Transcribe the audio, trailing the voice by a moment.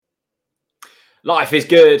Life is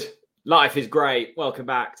good. Life is great. Welcome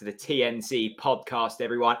back to the TNC podcast,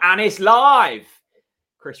 everyone. And it's live.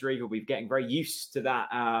 Chris Regal will be getting very used to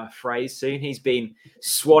that phrase soon. He's been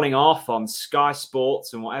swanning off on Sky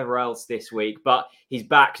Sports and whatever else this week, but he's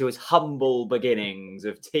back to his humble beginnings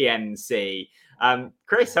of TNC.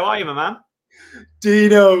 Chris, how are you, my man?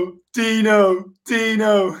 Dino. Don't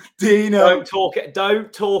talk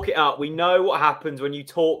it up. We know what happens when you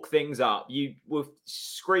talk things up. You were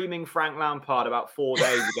screaming Frank Lampard about 4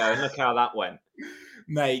 days ago, and look how that went.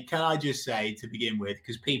 Mate, can I just say to begin with,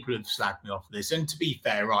 because people have slagged me off for this, and to be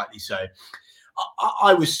fair, rightly so,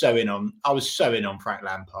 I was so in on Frank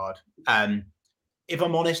Lampard. If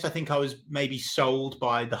I'm honest, I think I was maybe sold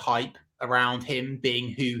by the hype around him being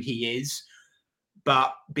who he is.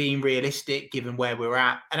 But being realistic, given where we're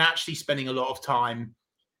at, and actually spending a lot of time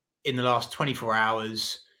in the last 24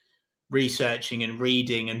 hours researching and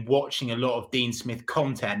reading and watching a lot of Dean Smith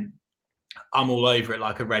content, I'm all over it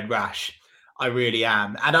like a red rash. I really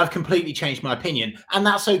am. And I've completely changed my opinion. And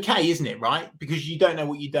that's okay, isn't it, right? Because you don't know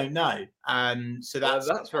what you don't know. So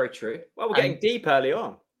that's very true. Well, we're getting deep early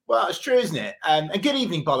on. Well, it's true, isn't it? And good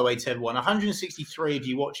evening, by the way, to everyone. 163 of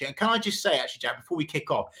you watching. And can I just say, actually, Jack, before we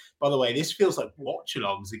kick off, by the way, this feels like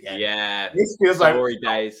watch-alongs again. Yeah. This feels like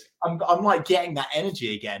days. I'm like getting that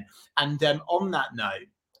energy again. And on that note,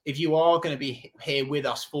 if you are going to be here with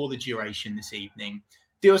us for the duration this evening,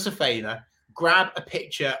 do us a favor, grab a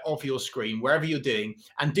picture of your screen, wherever you're doing,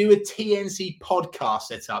 and do a TNC podcast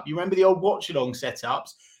setup. You remember the old watch-along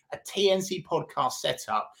setups? A TNC podcast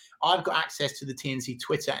setup. I've got access to the TNC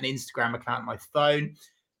Twitter and Instagram account on my phone.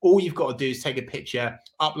 All you've got to do is take a picture,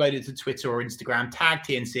 upload it to Twitter or Instagram, tag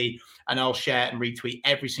TNC, and I'll share and retweet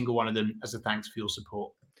every single one of them as a thanks for your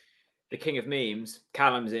support. The king of memes,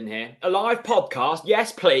 Callum's in here. A live podcast,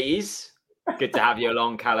 yes, please. Good to have you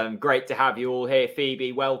along, Callum. Great to have you all here.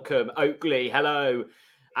 Phoebe, welcome. Oakley, hello.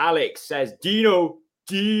 Alex says, Dino.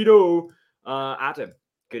 Adam,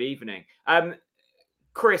 good evening.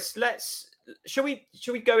 Chris, shall we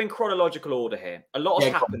go in chronological order here? A lot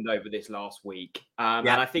has happened over this last week, and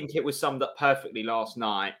I think it was summed up perfectly last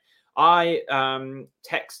night. We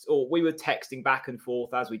were texting back and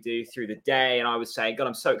forth as we do through the day, and I was saying, God,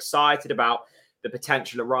 I'm so excited about the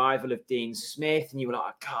potential arrival of Dean Smith, and you were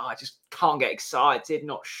like, God, I just can't get excited,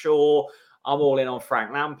 not sure. I'm all in on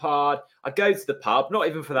Frank Lampard. I go to the pub, not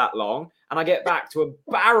even for that long, and I get back to a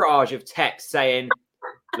barrage of texts saying,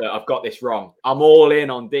 look, I've got this wrong. I'm all in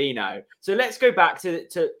on Dino. So let's go back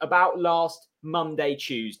to about last Monday,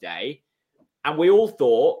 Tuesday. And we all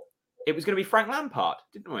thought it was going to be Frank Lampard,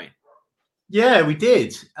 didn't we? Yeah, we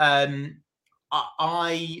did. What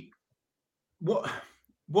I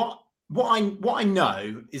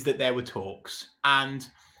know is that there were talks, and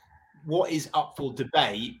what is up for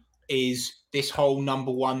debate is this whole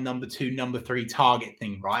number one, number two, number three target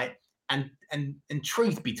thing, right? And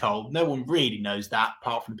truth be told, no one really knows that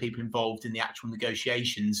apart from the people involved in the actual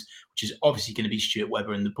negotiations, which is obviously going to be Stuart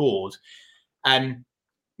Webber and the board.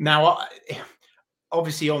 Now,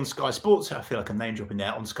 obviously on Sky Sports, I feel like I'm name dropping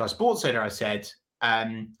there. On Sky Sports Center, I said,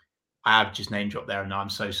 I have just name dropped there, and I'm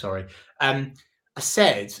so sorry. I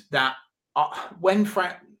said that when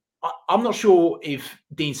Frank, I'm not sure if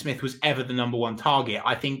Dean Smith was ever the number one target.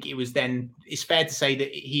 I think it's fair to say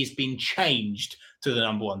that he's been changed to the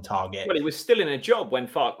number one target. Well, he was still in a job when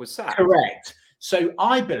Farke was sacked. Correct. So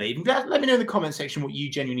I believe, let me know in the comment section what you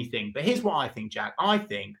genuinely think. But here's what I think, Jack. I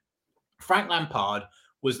think Frank Lampard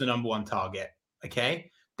was the number one target.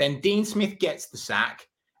 Okay. Then Dean Smith gets the sack,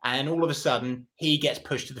 and all of a sudden he gets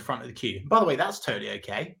pushed to the front of the queue. By the way, that's totally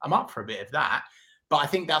okay. I'm up for a bit of that. But I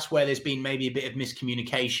think that's where there's been maybe a bit of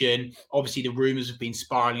miscommunication. Obviously, the rumours have been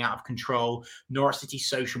spiralling out of control. Norwich City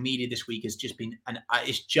social media this week has just been,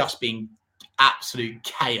 it's just been absolute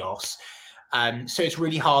chaos. So it's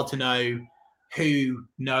really hard to know who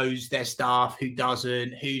knows their staff, who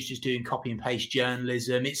doesn't, who's just doing copy and paste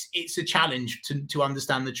journalism. It's a challenge to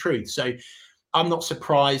understand the truth. So I'm not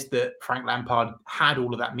surprised that Frank Lampard had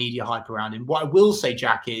all of that media hype around him. What I will say,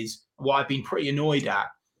 Jack, is what I've been pretty annoyed at.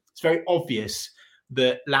 It's very obvious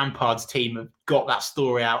that Lampard's team have got that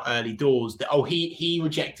story out early doors that, he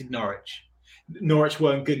rejected Norwich. Norwich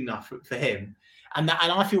weren't good enough for him. And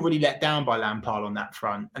I feel really let down by Lampard on that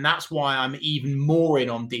front. And that's why I'm even more in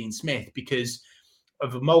on Dean Smith, because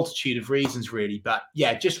of a multitude of reasons, really. But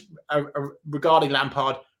yeah, just regarding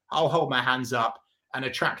Lampard, I'll hold my hands up. An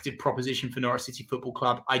attractive proposition for Norwich City Football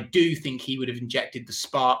Club. I do think he would have injected the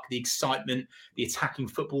spark, the excitement, the attacking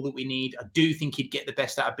football that we need. I do think he'd get the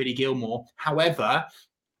best out of Billy Gilmour. However,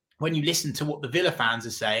 when you listen to what the Villa fans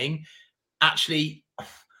are saying, actually,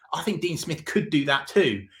 I think Dean Smith could do that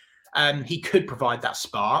too. He could provide that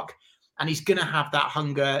spark. and he's going to have that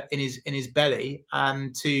hunger in his belly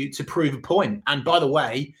to prove a point. And by the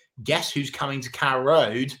way, guess who's coming to Carrow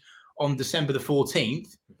Road on December the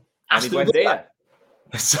 14th? Aston Villa.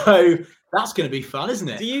 So that's going to be fun, isn't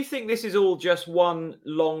it? Do you think this is all just one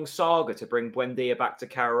long saga to bring Buendia back to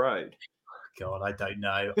Carrow Road? God, I don't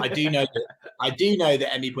know. I do know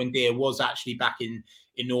that Emi Buendia was actually back in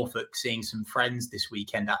Norfolk seeing some friends this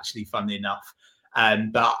weekend. Actually, funnily enough,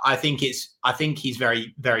 but I think he's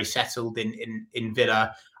very, very settled in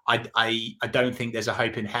Villa. I don't think there's a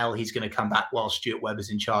hope in hell he's going to come back while Stuart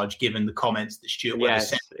Webber's in charge, given the comments that Stuart Webber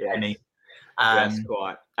said to Emi. Yes,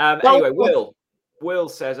 quite. Anyway, Will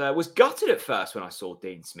says, was gutted at first when I saw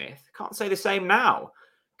Dean Smith. Can't say the same now.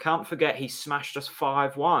 Can't forget he smashed us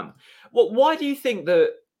 5-1. Well, why do you think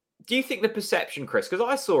the perception, Chris? Because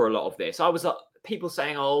I saw a lot of this. I was people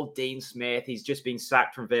saying, "Oh, Dean Smith, he's just been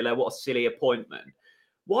sacked from Villa. What a silly appointment."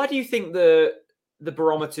 Why do you think the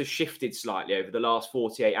barometer shifted slightly over the last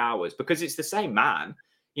 48 hours? Because it's the same man.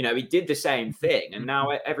 You know, he did the same thing, and now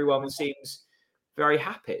everyone seems very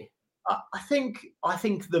happy. I think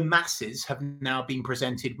the masses have now been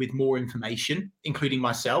presented with more information, including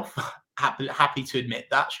myself. Happy to admit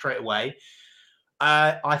that straight away.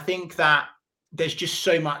 I think that there's just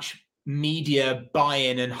so much media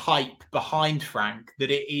buy-in and hype behind Frank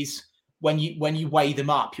that it is, when you weigh them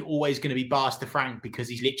up, you're always going to be biased to Frank because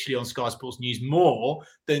he's literally on Sky Sports News more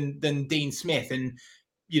than Dean Smith. And,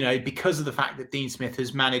 you know, because of the fact that Dean Smith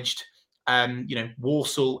has managed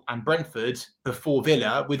Walsall and Brentford before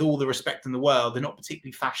Villa, with all the respect in the world, they're not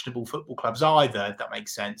particularly fashionable football clubs either, if that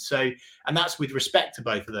makes sense. So, and that's with respect to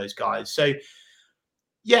both of those guys. So,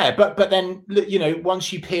 yeah, but then, you know,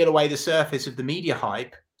 once you peel away the surface of the media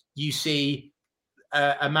hype, you see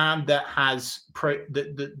a man that has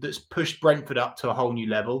that's pushed Brentford up to a whole new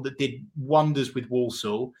level, that did wonders with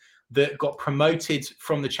Walsall, that got promoted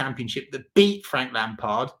from the Championship, that beat Frank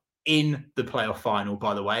Lampard in the playoff final,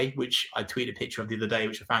 by the way, which I tweeted a picture of the other day,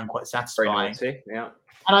 which I found quite satisfying. Yeah.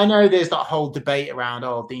 And I know there's that whole debate around,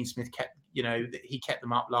 Dean Smith he kept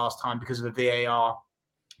them up last time because of a VAR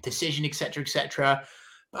decision, etc., etc.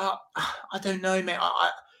 But I don't know, mate.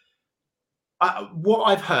 What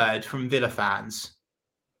I've heard from Villa fans,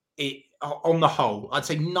 on the whole, I'd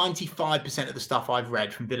say 95% of the stuff I've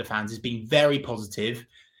read from Villa fans has been very positive.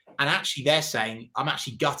 And actually, they're saying, I'm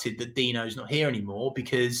actually gutted that Dino's not here anymore,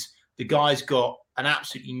 because the guy's got an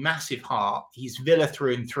absolutely massive heart. He's Villa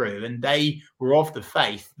through and through, and they were of the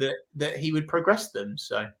faith that he would progress them.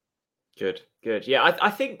 So good. Yeah,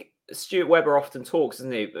 I think Stuart Webber often talks,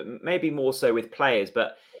 doesn't he? Maybe more so with players,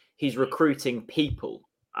 but he's recruiting people.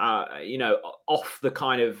 Off the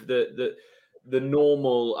kind of the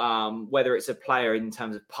normal, whether it's a player in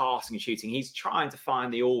terms of passing and shooting, he's trying to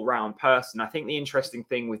find the all-round person. I think the interesting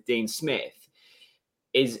thing with Dean Smith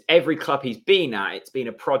is every club he's been at, it's been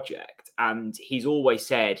a project. And he's always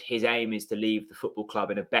said his aim is to leave the football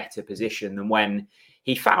club in a better position than when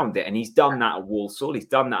he found it. And he's done that at Walsall, he's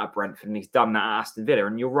done that at Brentford, and he's done that at Aston Villa.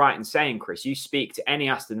 And you're right in saying, Chris, you speak to any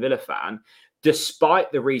Aston Villa fan,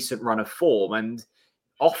 despite the recent run of form, and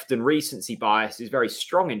often recency bias is very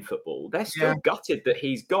strong in football, they're still gutted that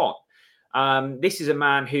he's gone. This is a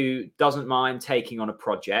man who doesn't mind taking on a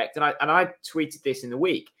project. And I tweeted this in the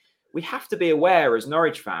week. We have to be aware as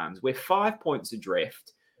Norwich fans, we're 5 points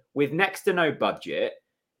adrift with next to no budget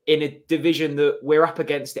in a division that we're up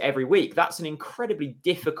against every week. That's an incredibly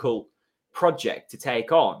difficult project to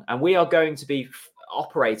take on. And we are going to be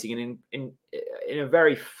operating in a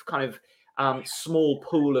very kind of small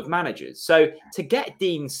pool of managers. So to get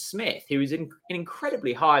Dean Smith, who is an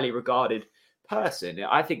incredibly highly regarded person,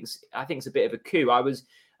 I think it's a bit of a coup. I was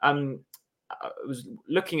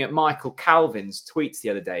looking at Michael Calvin's tweets the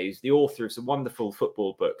other day, who's the author of some wonderful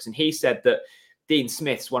football books, and he said that Dean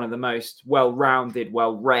Smith's one of the most well-rounded,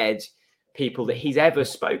 well-read people that he's ever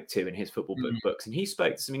spoke to in his football books, and he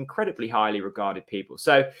spoke to some incredibly highly regarded people.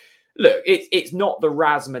 So look, it's not the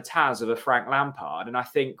razzmatazz of a Frank Lampard, and I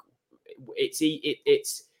think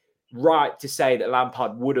it's right to say that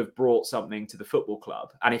Lampard would have brought something to the football club.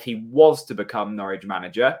 And if he was to become Norwich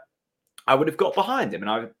manager, I would have got behind him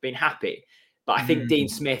and I would have been happy. But I think Dean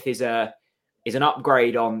Smith is an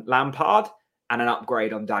upgrade on Lampard and an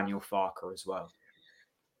upgrade on Daniel Farke as well.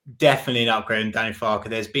 Definitely an upgrade on Daniel Farke.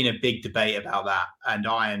 There's been a big debate about that, and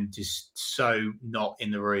I am just so not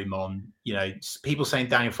in the room on, people saying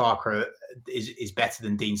Daniel Farke is better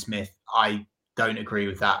than Dean Smith. I don't agree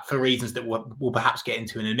with that for reasons that we'll perhaps get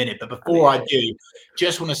into in a minute. But before I do,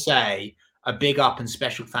 just want to say a big up and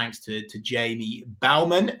special thanks to Jamie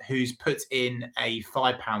Bauman, who's put in a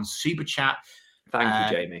 £5 super chat.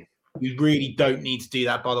 Thank you, Jamie. You really don't need to do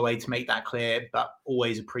that, by the way, to make that clear, but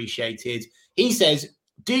always appreciated. He says,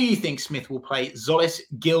 do you think Smith will play Zolis,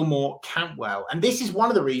 Gilmour, Cantwell? And this is one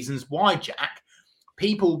of the reasons why, Jack,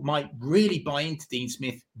 people might really buy into Dean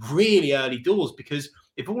Smith really early doors, because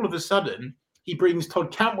if all of a sudden he brings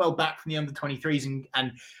Todd Cantwell back from the under-23s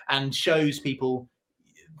and shows people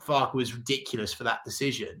Farke was ridiculous for that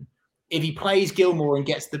decision, if he plays Gilmour and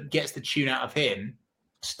gets the tune out of him,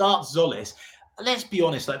 starts Zolis. Let's be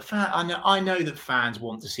honest, like I know that fans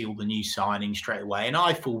want to see all the new signings straight away, and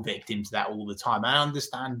I fall victim to that all the time. I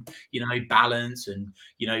understand, balance and,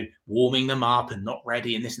 warming them up and not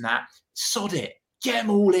ready and this and that. Sod it. Get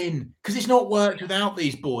them all in, because it's not worked without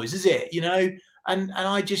these boys, is it? And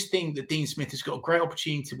I just think that Dean Smith has got a great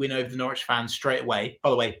opportunity to win over the Norwich fans straight away. By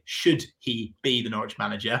the way, should he be the Norwich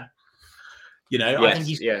manager? Yes, I think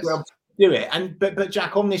he's able to do it. And but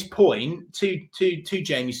Jack, on this point, to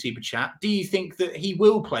Jamie Super Chat, do you think that he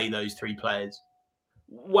will play those three players?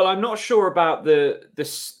 Well, I'm not sure about the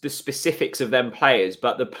specifics of them players,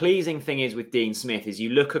 but the pleasing thing is with Dean Smith is you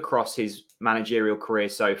look across his managerial career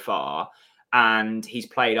so far, and he's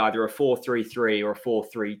played either a 4-3-3 or a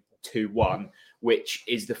 4-3-2-1, which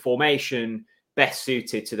is the formation best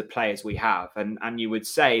suited to the players we have. And you would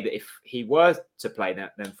say that if he were to play them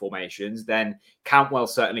formations, then Cantwell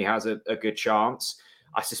certainly has a good chance.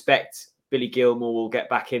 I suspect Billy Gilmour will get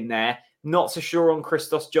back in there. Not so sure on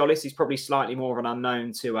Christos Jolis. He's probably slightly more of an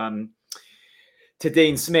unknown to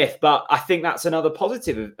Dean Smith, but I think that's another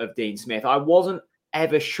positive of Dean Smith. I wasn't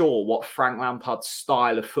ever sure what Frank Lampard's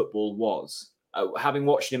style of football was. Having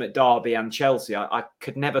watched him at Derby and Chelsea, I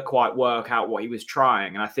could never quite work out what he was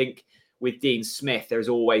trying. And I think with Dean Smith, there's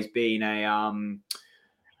always been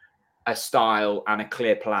a style and a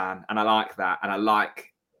clear plan. And I like that. And I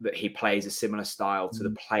like that he plays a similar style to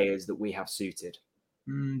the players that we have suited.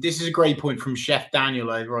 This is a great point from Chef Daniel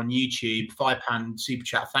over on YouTube. £5 super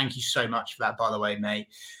chat. Thank you so much for that, by the way, mate.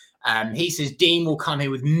 He says Dean will come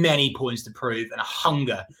here with many points to prove and a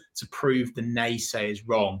hunger to prove the naysayers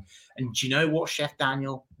wrong. And do you know what, Chef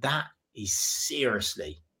Daniel? That is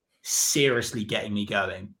seriously getting me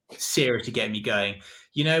going. Seriously getting me going.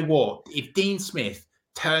 You know what? If Dean Smith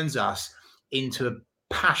turns us into a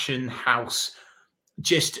passion house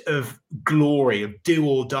just of glory, of do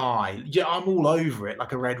or die, I'm all over it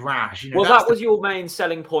like a red rash. Well, that was your main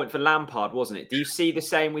selling point for Lampard, wasn't it? Do you see the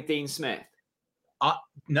same with Dean Smith?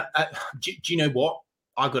 No, do you know what?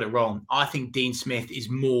 I got it wrong. I think Dean Smith is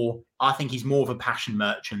more. I think he's more of a passion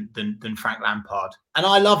merchant than Frank Lampard, and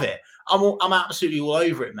I love it. I'm absolutely all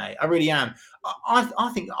over it, mate. I really am.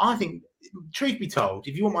 I think. Truth be told,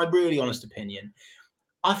 if you want my really honest opinion,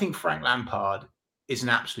 I think Frank Lampard is an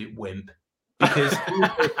absolute wimp because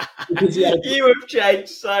you have changed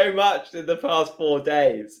so much in the past 4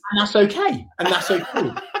 days, and that's okay.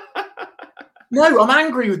 No, I'm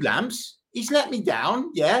angry with Lamps. He's let me down,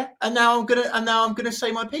 yeah, and now I'm gonna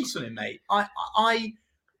say my piece on him, mate.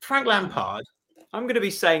 Frank Lampard. I'm gonna be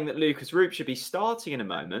saying that Lucas Roop should be starting in a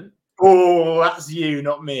moment. Oh, that's you,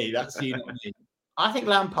 not me. That's you, not me. I think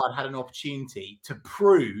Lampard had an opportunity to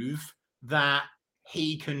prove that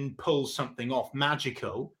he can pull something off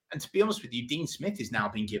magical. And to be honest with you, Dean Smith has now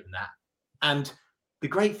been given that. And the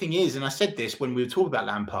great thing is, and I said this when we were talking about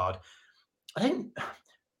Lampard,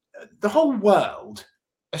 the whole world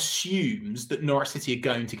assumes that Norwich City are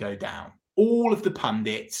going to go down. All of the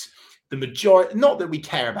pundits, the majority, not that we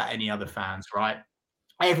care about any other fans, right?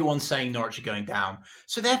 Everyone's saying Norwich are going down.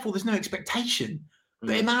 So therefore, there's no expectation.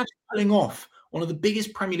 But imagine pulling off one of the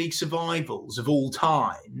biggest Premier League survivals of all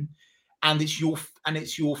time, and it's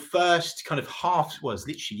your first kind of half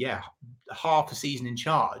a season in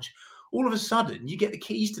charge. All of a sudden, you get the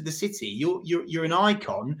keys to the city. You're an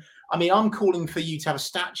icon. I mean, I'm calling for you to have a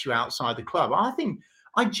statue outside the club.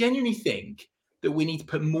 I genuinely think that we need to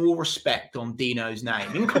put more respect on Dino's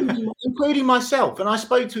name, including myself. And I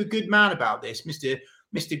spoke to a good man about this, Mr.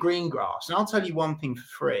 Greengrass. And I'll tell you one thing for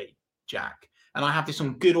free, Jack, and I have this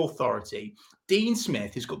on good authority. Dean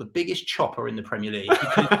Smith has got the biggest chopper in the Premier League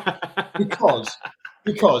because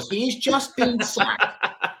he has just been sacked.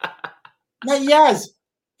 No, he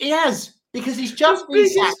has, because he's just been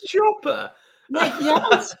sacked. Chopper. Mate,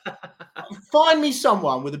 yes. Find me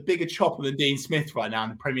someone with a bigger chopper than Dean Smith right now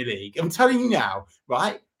in the Premier League. I'm telling you now,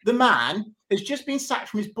 right? The man has just been sacked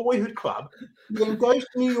from his boyhood club. He then goes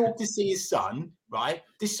to New York to see his son, right?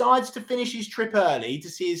 Decides to finish his trip early to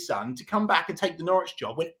see his son, to come back and take the Norwich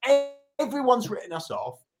job when everyone's written us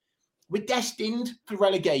off. We're destined for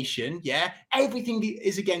relegation, yeah? Everything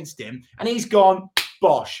is against him. And he's gone,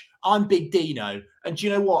 bosh, I'm Big Dino. And do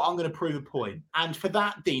you know what? I'm going to prove a point. And for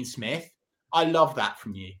that, Dean Smith, I love that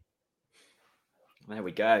from you. there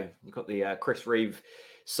we go. You've got the Chris Reeve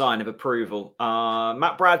sign of approval.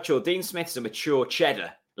 Matt Bradshaw, Dean Smith's a mature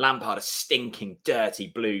cheddar. Lampard, a stinking,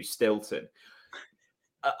 dirty blue Stilton.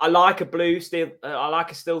 I like a blue I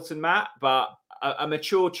like a Stilton, Matt, but a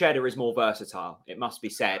mature cheddar is more versatile. It must be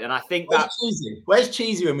said, and I think Where's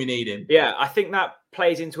Cheesy when we need him? Yeah, I think that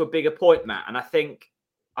plays into a bigger point, Matt. And I think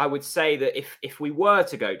I would say that if we were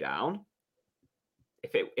to go down,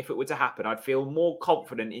 if it were to happen, I'd feel more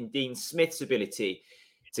confident in Dean Smith's ability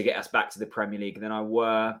to get us back to the Premier League than I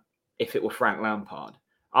were if it were Frank Lampard.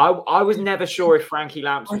 I was never sure if Frankie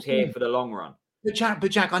Lamps was here for the long run. But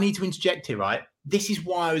Jack, I need to interject here, right? This is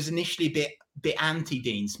why I was initially a bit anti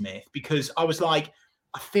Dean Smith, because I was like,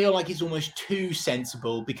 I feel like it's almost too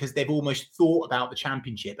sensible because they've almost thought about the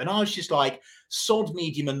Championship. And I was just like, sod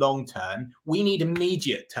medium and long term. We need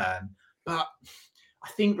immediate term. But I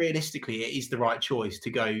think realistically, it is the right choice to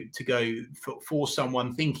go for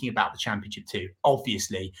someone thinking about the Championship too.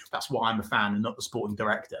 Obviously, that's why I'm a fan and not the sporting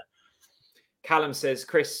director. Callum says,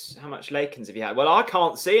 Chris, how much Lakens have you had? Well, I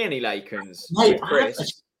can't see any Lakens. Mate, Chris.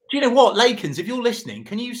 Do you know what, Lakens, if you're listening,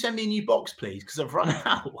 can you send me a new box, please? Because I've run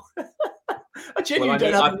out. I genuinely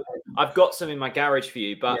don't have. I've got some in my garage for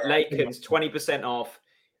you, but Lakens, 20% off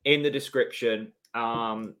in the description.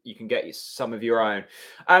 You can get some of your own.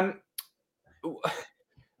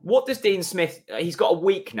 What does Dean Smith? He's got a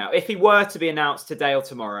week now. If he were to be announced today or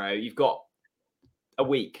tomorrow, you've got a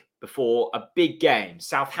week before a big game,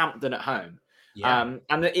 Southampton at home. Yeah.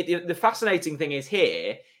 And the fascinating thing is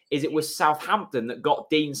it was Southampton that got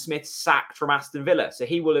Dean Smith sacked from Aston Villa. So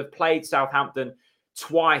he will have played Southampton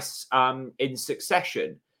twice in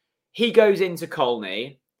succession. He goes into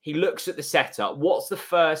Colney. He looks at the setup. What's the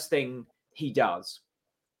first thing he does?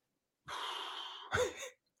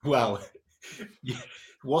 Well,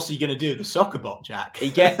 what's he going to do with the soccer bot, Jack? He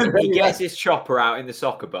gets his chopper out in the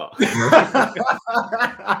soccer bot.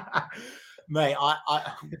 Mate,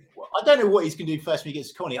 I don't know what he's going to do first when he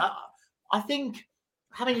gets to Colney. I think,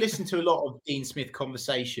 having listened to a lot of Dean Smith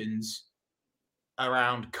conversations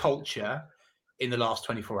around culture in the last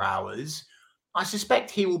 24 hours, I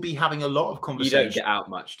suspect he will be having a lot of conversations. You don't get out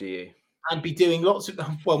much, do you? And be doing lots of...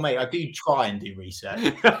 Well, mate, I do try and do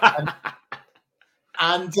research. I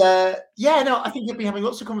think he'll be having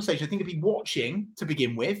lots of conversations. I think he'll be watching to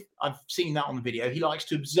begin with. I've seen that on the video. He likes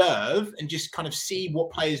to observe and just kind of see what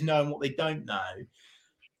players know and what they don't know.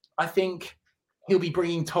 I think he'll be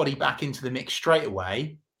bringing Toddy back into the mix straight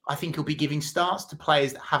away. I think he'll be giving starts to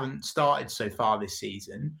players that haven't started so far this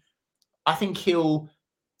season. I think he'll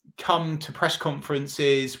come to press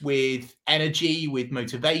conferences with energy, with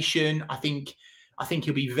motivation. I think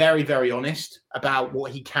he'll be very, very honest about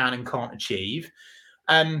what he can and can't achieve.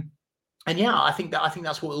 I think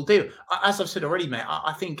that's what he'll do. As I've said already, mate,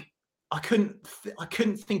 I think I couldn't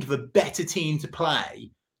think of a better team to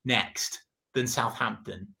play next than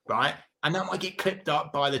Southampton, right? And that might get clipped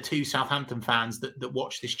up by the two Southampton fans that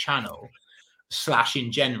watch this channel /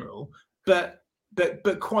 in general. But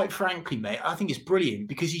quite frankly, mate, I think it's brilliant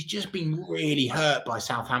because he's just been really hurt by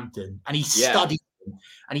Southampton and he studied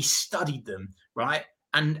them, right?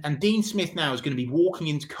 And Dean Smith now is going to be walking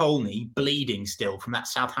into Colney bleeding still from that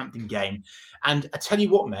Southampton game. And I tell you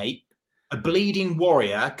what, mate, a bleeding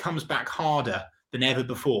warrior comes back harder than ever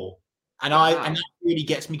before. And and that really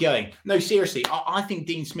gets me going. No, seriously, I think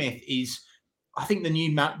Dean Smith is. I think the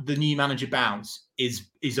new manager bounce is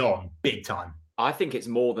on big time. I think it's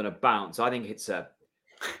more than a bounce. I think it's a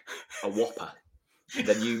whopper.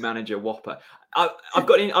 The new manager whopper. I've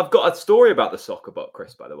got a story about the soccer bot,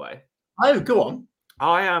 Chris. By the way. Oh, go on.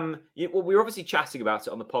 We were obviously chatting about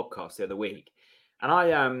it on the podcast the other week, and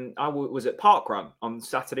I was at Parkrun on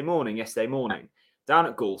Saturday morning, yesterday morning, down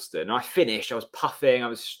at Galston. And I finished. I was puffing. I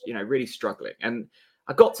was, really struggling. And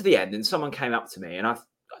I got to the end, and someone came up to me, and I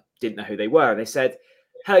didn't know who they were. And they said,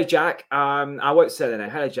 "Hello, Jack. I won't say their name.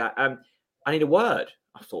 Hello, Jack. I need a word."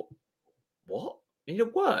 I thought, "What? You need a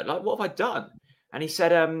word? Like, what have I done?" And he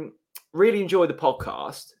said, "Really enjoyed the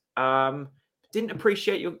podcast. Didn't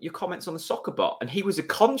appreciate your comments on the soccer bot." And he was a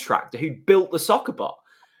contractor who built the soccer bot.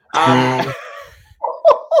 I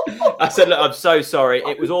said, "Look, I'm so sorry.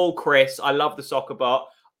 It was all Chris. I love the soccer bot."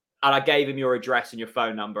 And I gave him your address and your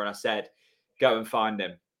phone number. And I said, "Go and find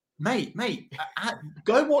him." Mate,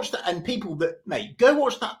 go watch that. And people go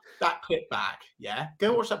watch that clip back. Yeah.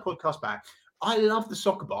 Go watch that podcast back. I love the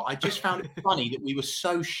soccer bot. I just found it funny that we were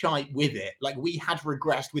so shite with it. Like we had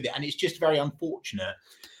regressed with it. And it's just very unfortunate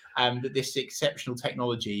that this exceptional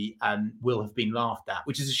technology will have been laughed at,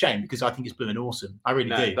 which is a shame because I think it's blooming awesome. I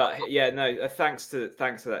really do. But thanks to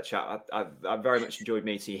that chat. I very much enjoyed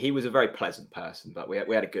meeting you. He was a very pleasant person, but we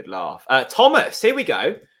had a good laugh. Thomas, here we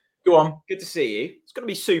go. Go on. Good to see you. It's going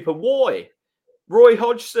to be Super Roy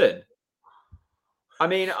Hodgson. I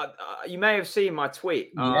mean, you may have seen my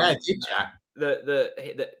tweet. Yeah, did Jack?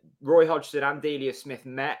 That Roy Hodgson and Delia Smith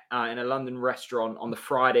met in a London restaurant on the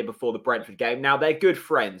Friday before the Brentford game. Now, they're good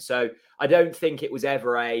friends, so I don't think it was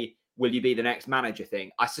ever a will you be the next manager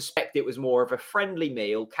thing. I suspect it was more of a friendly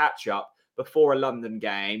meal, catch up before a London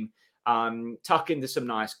game, tuck into some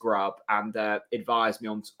nice grub and advise me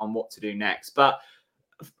on what to do next. But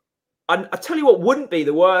I tell you what wouldn't be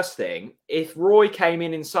the worst thing if Roy came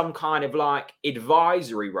in some kind of like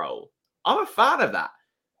advisory role. I'm a fan of that.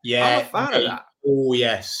 Yeah. I'm a fan of that. Oh,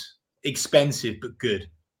 yes. Expensive, but good.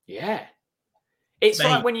 Yeah. It's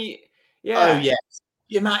like when you... Yeah. Oh, yes.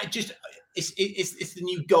 Yeah, man, it's the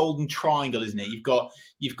new golden triangle, isn't it? You've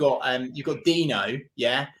got Dino,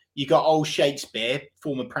 yeah. You've got old Shakespeare,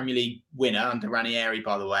 former Premier League winner under Ranieri,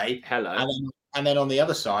 by the way. Hello. And then on the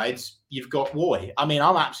other side, you've got Roy. I mean,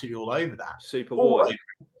 I'm absolutely all over that. Super Roy.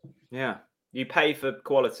 Yeah. You pay for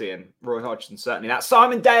quality, and Roy Hodgson certainly. That's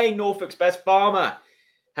Simon Dane, Norfolk's best farmer.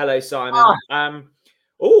 Hello, Simon.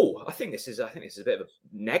 I think this is a bit of a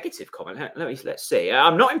negative comment. Let's see.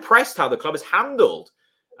 I'm not impressed how the club has handled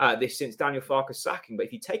this since Daniel Farke's sacking. But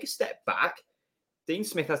if you take a step back, Dean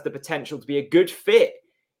Smith has the potential to be a good fit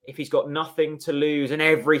if he's got nothing to lose and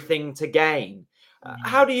everything to gain.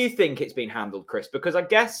 How do you think it's been handled, Chris? Because I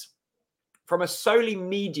guess from a solely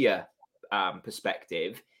media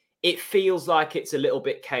perspective, it feels like it's a little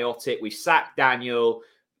bit chaotic. We sacked Daniel.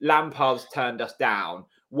 Lampard's turned us down.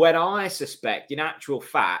 When I suspect, in actual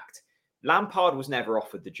fact, Lampard was never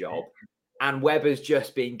offered the job, and Webber's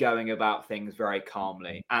just been going about things very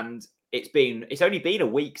calmly. And it's only been a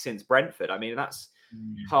week since Brentford. I mean, that's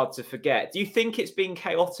hard to forget. Do you think it's been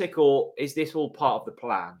chaotic, or is this all part of the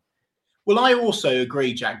plan? Well, I also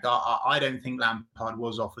agree, Jack, that I don't think Lampard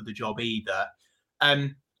was offered the job either.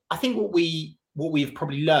 I think what we've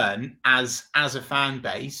probably learned as a fan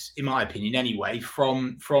base, in my opinion anyway,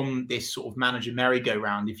 from this sort of manager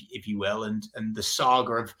merry-go-round, if you will, and the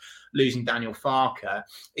saga of losing Daniel Farke,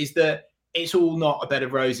 is that it's all not a bed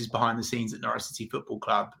of roses behind the scenes at Norwich City Football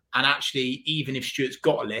Club. And actually, even if Stuart's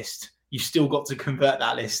got a list, you've still got to convert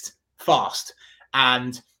that list fast.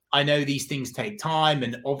 And I know these things take time,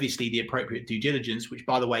 and obviously the appropriate due diligence, which,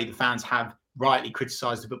 by the way, the fans have rightly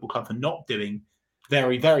criticised the football club for not doing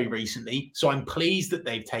very, very recently. So I'm pleased that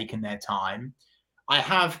they've taken their time. I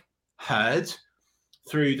have heard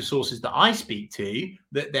through the sources that I speak to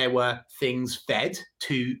that there were things fed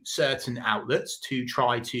to certain outlets to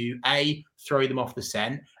try to A, throw them off the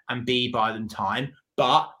scent, and B, buy them time.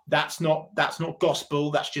 But that's not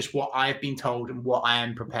gospel. That's just what I have been told and what I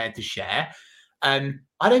am prepared to share. I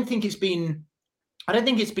don't think it's been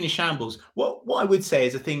a shambles. What I would say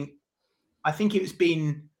is I think it's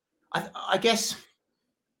been, I guess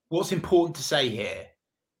what's important to say here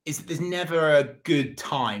is that there's never a good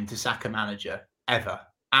time to sack a manager ever.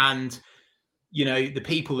 And, you know, the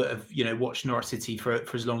people that have, you know, watched Norwich City for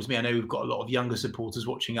as long as me, I know we've got a lot of younger supporters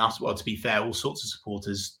watching us. Well, to be fair, all sorts of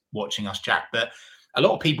supporters watching us, Jack. But a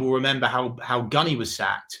lot of people remember how Gunny was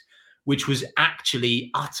sacked, which was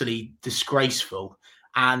actually utterly disgraceful.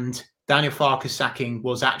 And Daniel Farke's sacking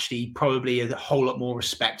was actually probably a whole lot more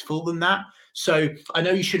respectful than that. So I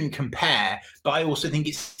know you shouldn't compare, but I also think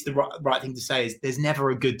it's the right thing to say is there's never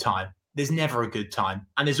a good time. There's never a good time.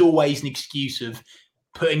 And there's always an excuse of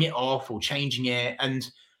putting it off or changing it.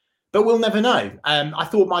 But we'll never know. I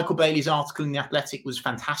thought Michael Bailey's article in The Athletic was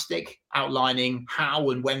fantastic, outlining how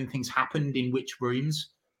and when things happened in which rooms.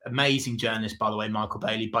 Amazing journalist, by the way, Michael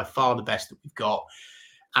Bailey, by far the best that we've got.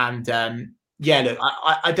 And look,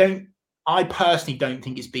 I personally don't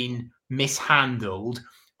think it's been mishandled.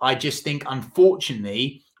 I just think,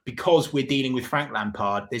 unfortunately, because we're dealing with Frank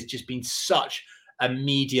Lampard, there's just been such a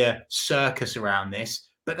media circus around this,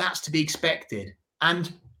 but that's to be expected.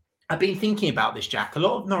 And I've been thinking about this, Jack. A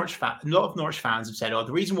lot of Norwich fans have said,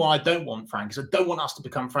 the reason why I don't want Frank is I don't want us to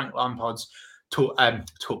become Frank Lampard's talk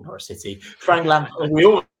Norwich City. Frank Lampard, we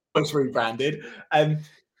almost rebranded.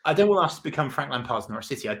 I don't want us to become Frank Lampard's Norwich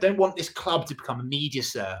City. I don't want this club to become a media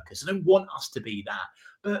circus. I don't want us to be that.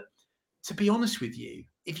 But to be honest with you,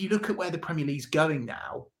 if you look at where the Premier League's going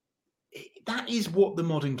now, that is what the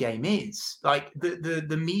modern game is. Like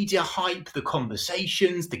the media hype, the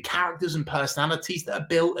conversations, the characters and personalities that are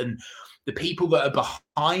built, and the people that are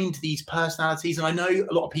behind these personalities. And I know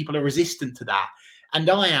a lot of people are resistant to that, and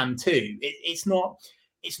I am too. It's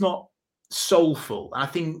not soulful. I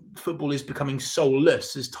think football is becoming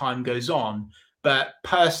soulless as time goes on. But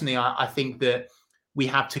personally, I think that we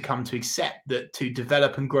have to come to accept that to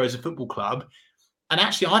develop and grow as a football club, And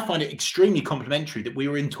actually, I find it extremely complimentary that we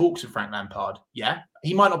were in talks with Frank Lampard. Yeah,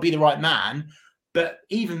 he might not be the right man, but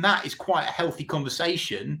even that is quite a healthy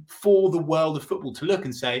conversation for the world of football to look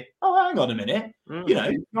and say, oh, hang on a minute,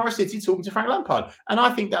 Norwich City talking to Frank Lampard. And I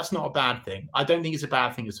think that's not a bad thing. I don't think it's a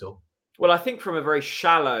bad thing at all. Well, I think from a very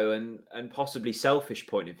shallow and possibly selfish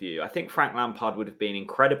point of view, I think Frank Lampard would have been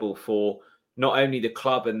incredible for not only the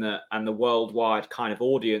club and the worldwide kind of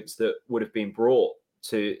audience that would have been brought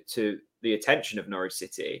to the attention of Norwich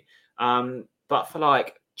City, but for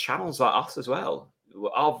like channels like us as well.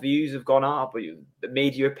 Our views have gone up. The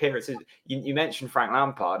media appearances. You mentioned Frank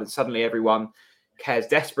Lampard, and suddenly everyone cares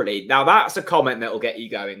desperately. Now that's a comment that will get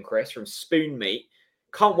you going, Chris, from Spoon Meat.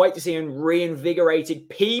 Can't wait to see a reinvigorated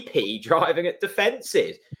PP driving at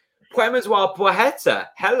defences. Puemaswa Poeta.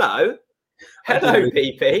 Hello,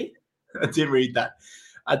 PP. I didn't read that.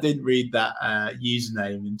 I didn't read that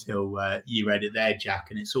username until you read it there, Jack,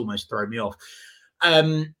 and it's almost thrown me off.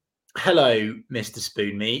 Hello, Mr.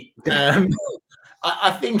 Spoon Meat.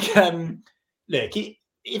 I think, look,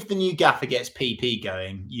 if the new gaffer gets PP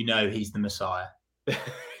going, he's the Messiah.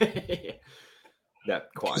 Yeah,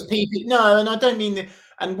 quite. PP, no, and I don't mean that.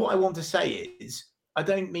 And what I want to say is, I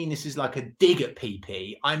don't mean this is like a dig at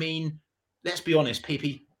PP. I mean, let's be honest,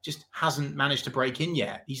 PP just hasn't managed to break in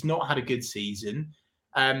yet. He's not had a good season.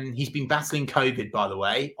 He's been battling COVID, by the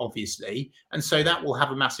way, obviously. And so that will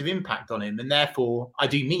have a massive impact on him. And therefore, I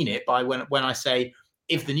do mean it by when I say,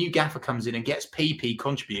 if the new gaffer comes in and gets PP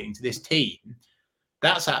contributing to this team,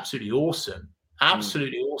 that's absolutely awesome.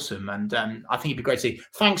 Absolutely awesome. And I think it'd be great to see.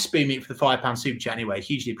 Thanks, Spoon Meat, for the £5 super chat anyway.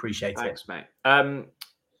 Hugely appreciate it. Thanks, mate.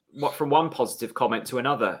 From one positive comment to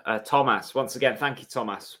another, Thomas, once again, thank you,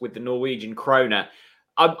 Thomas, with the Norwegian kroner.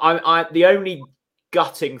 The only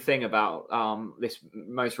gutting thing about this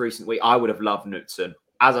most recent week, I would have loved Knutsen.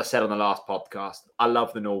 As I said on the last podcast, I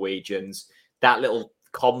love the Norwegians. That little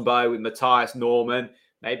combo with Matthias Norman,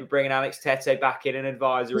 maybe bringing Alex Tete back in an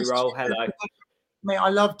advisory role. Hello. Mate, I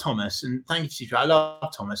love Thomas, and thank you, I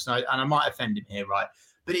love Thomas, and I might offend him here, right?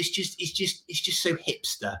 But it's just so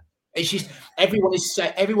hipster. It's just everyone is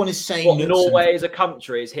saying what, Norway as a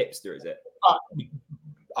country is hipster, is it?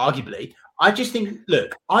 Arguably, I just think.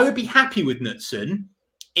 Look, I would be happy with Knutsen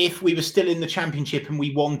if we were still in the Championship and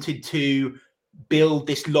we wanted to build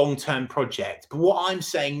this long-term project. But what I'm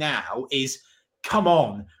saying now is, come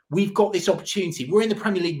on. We've got this opportunity. We're in the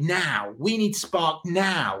Premier League now. We need spark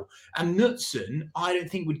now. And Knutsen, I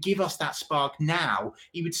don't think would give us that spark now.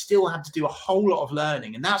 He would still have to do a whole lot of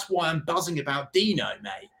learning. And that's why I'm buzzing about Dino,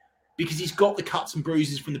 mate, because he's got the cuts and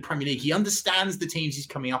bruises from the Premier League. He understands the teams he's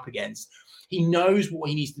coming up against. He knows what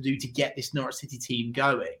he needs to do to get this Norwich City team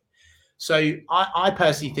going. So I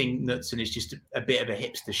personally think Knutsen is just a bit of a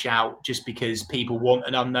hipster shout just because people want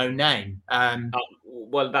an unknown name.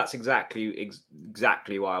 Well, that's exactly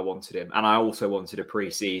why I wanted him. And I also wanted a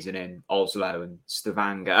pre-season in Oslo and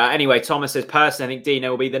Stavanger. Anyway, Thomas says, personally, I think Dino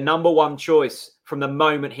will be the number one choice from the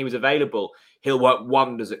moment he was available. He'll work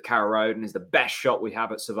wonders at Carrow Road and is the best shot we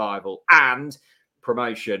have at survival and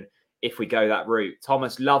promotion if we go that route.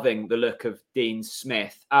 Thomas loving the look of Dean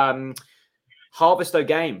Smith. Harvest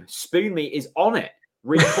game. Spoon Meat is on it.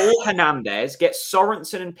 Recall Hernandez, get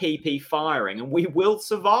Sorensen and PP firing, and we will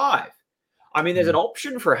survive. I mean, there's an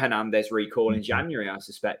option for a Hernandez recall in January, I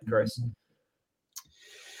suspect, Chris.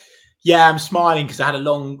 Yeah, I'm smiling because I had a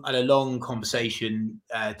long conversation,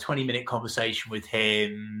 20-minute conversation with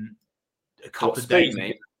him a couple of days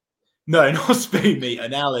ago. No, not Spoon Meat,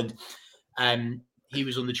 an Alan. He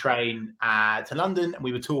was on the train to London, and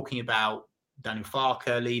we were talking about Daniel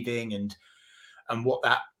Farke leaving and what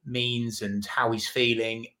that means and how he's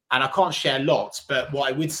feeling. And I can't share lots, but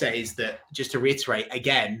what I would say is that, just to reiterate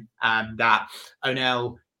again, that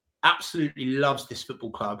Onel absolutely loves this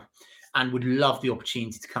football club and would love the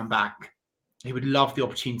opportunity to come back. He would love the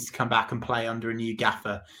opportunity to come back and play under a new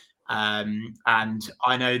gaffer. And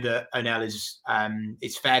I know that Onel is,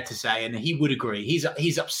 it's fair to say, and he would agree,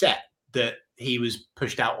 he's upset that he was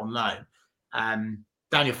pushed out on loan.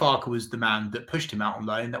 Daniel Farke was the man that pushed him out on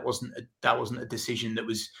loan. That wasn't a decision that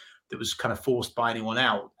was kind of forced by anyone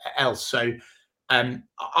else. So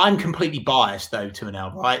I'm completely biased, though, to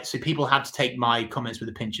Onel, right? So people have to take my comments with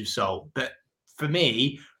a pinch of salt. But for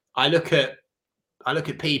me, I look at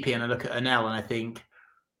PP and I look at Onel and I think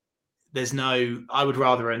I would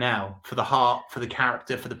rather Onel for the heart, for the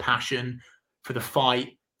character, for the passion, for the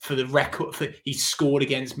fight, for the record. He scored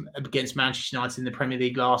against Manchester United in the Premier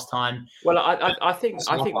League last time. Well,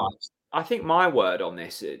 I think my word on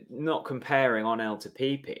this, not comparing Onel to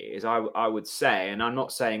PP, is I would say, and I'm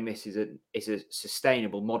not saying this is a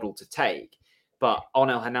sustainable model to take, but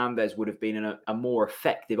Onel Hernandez would have been a more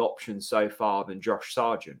effective option so far than Josh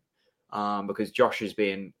Sargent, because Josh is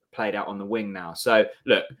being played out on the wing now. So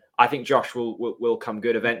look, I think Josh will come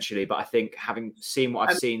good eventually, but I think having seen what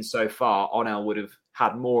I've seen so far, Onel would have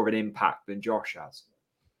had more of an impact than Josh has.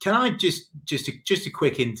 Can I just a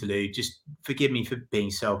quick interlude? Just forgive me for being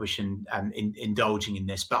selfish and indulging in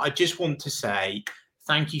this, but I just want to say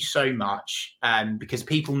thank you so much, because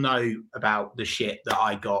people know about the shit that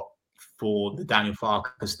I got for the Daniel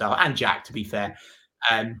Farke stuff, and Jack, to be fair.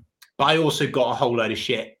 But I also got a whole load of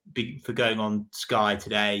shit for going on Sky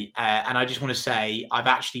today. And I just want to say I've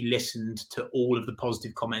actually listened to all of the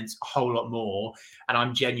positive comments, a whole lot more. And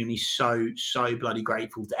I'm genuinely so bloody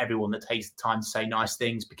grateful to everyone that takes the time to say nice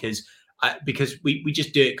things, because we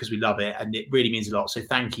just do it because we love it. And it really means a lot. So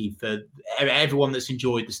thank you for everyone that's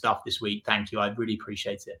enjoyed the stuff this week. Thank you. I really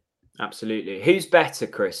appreciate it. Absolutely. Who's better,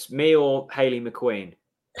 Chris? Me or Hayley McQueen?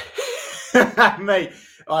 Mate,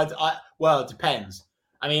 well, it depends.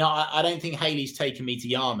 I mean, I don't think Hayley's taken me to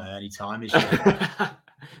Yarmouth anytime, is she?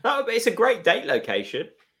 It's a great date location.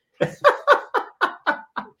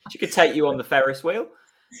 She could take you on the Ferris wheel.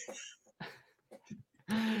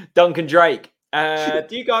 Duncan Drake, do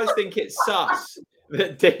you guys think it's sus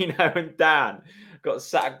that Dino and Dan got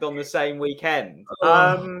sacked on the same weekend?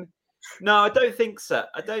 No, I don't think so.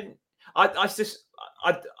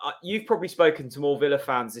 You've probably spoken to more Villa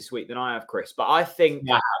fans this week than I have, Chris, but I think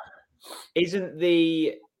isn't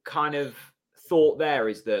the kind of thought there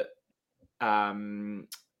is that hang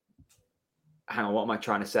on, what am I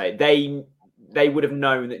trying to say? They would have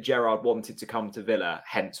known that Gerrard wanted to come to Villa,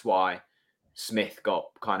 hence why Smith got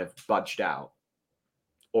kind of budged out,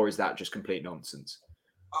 or is that just complete nonsense?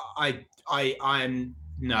 I'm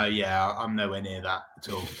nowhere near that at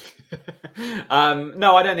all.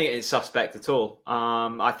 No, I don't think it's suspect at all.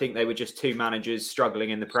 I think they were just two managers struggling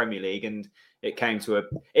in the Premier League, and it came to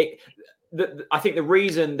I think the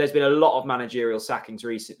reason there's been a lot of managerial sackings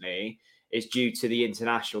recently is due to the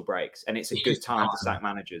international breaks, and it's a good time to sack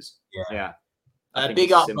managers. Yeah.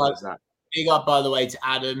 Big up, by the way, to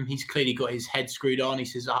Adam. He's clearly got his head screwed on. He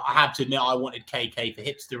says, I have to admit, I wanted KK for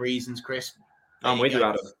hipster reasons, Chris. I'm with you,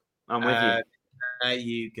 Adam. I'm with you. There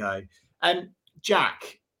you go.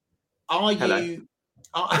 Jack, how are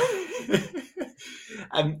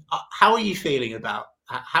you feeling about,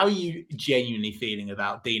 how are you genuinely feeling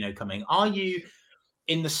about Dino coming? Are you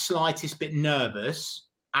in the slightest bit nervous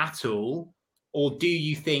at all? Or do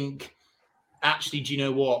you think, actually, do you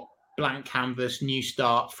know what? Blank canvas, new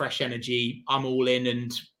start, fresh energy. I'm all in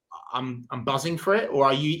and I'm buzzing for it. Or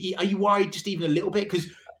are you worried just even a little bit? Because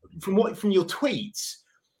from your tweets,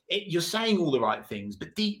 you're saying all the right things,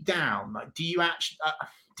 but deep down, like, do you actually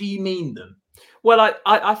do you mean them? Well,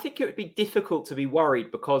 I think it would be difficult to be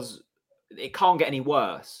worried because it can't get any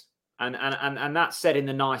worse, and that's said in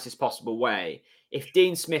the nicest possible way. If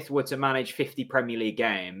Dean Smith were to manage 50 Premier League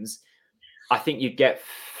games, I think you'd get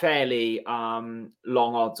fairly long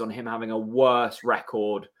odds on him having a worse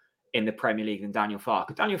record in the Premier League than Daniel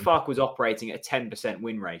Farke. Daniel Farke was operating at a 10%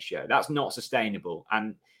 win ratio. That's not sustainable.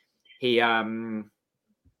 And he,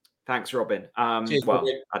 thanks, Robin. Cheers, well,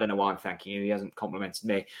 Robin. I don't know why I'm thanking you. He hasn't complimented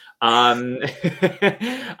me. So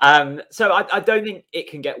I don't think it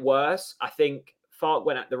can get worse. I think Farke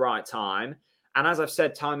went at the right time. And as I've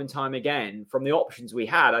said time and time again, from the options we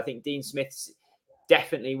had, I think Dean Smith's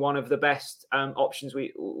definitely one of the best options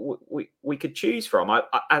we could choose from.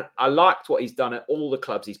 I liked what he's done at all the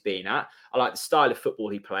clubs he's been at. I like the style of football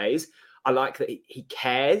he plays. I like that he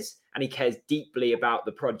cares, and he cares deeply about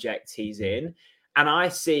the project he's in. And I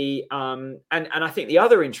see, and I think the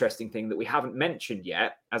other interesting thing that we haven't mentioned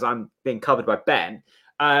yet, as I'm being covered by Ben,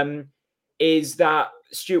 is that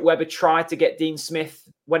Stuart Webber tried to get Dean Smith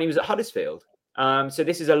when he was at Huddersfield. So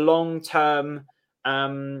this is a long-term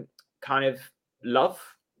kind of love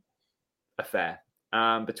affair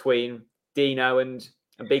between Dino and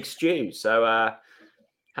Big Stu. So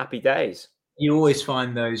happy days. You always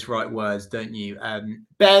find those right words, don't you?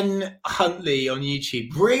 Ben Huntley on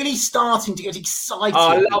YouTube really starting to get excited. Oh,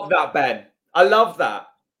 I love that, Ben. I love that.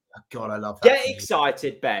 Oh, God, I love that. Get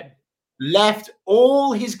excited, Ben. Left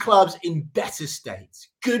all his clubs in better states.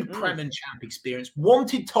 Good Prem and Champ experience.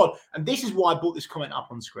 Wanted Todd, and this is why I brought this comment up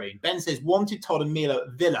on screen. Ben says, wanted Todd and Milo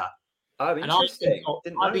at Villa. Oh, interesting.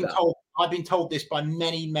 I've been told this by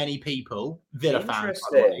many people, Villa fans,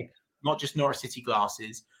 by the way, not just Norwich City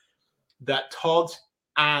glasses, that Todd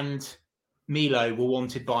and Milo were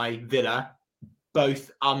wanted by Villa,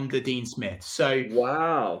 both under Dean Smith. So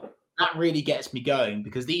wow, that really gets me going,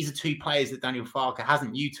 because these are two players that Daniel Farke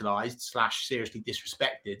hasn't utilised / seriously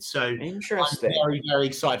disrespected. So interesting. I'm very, very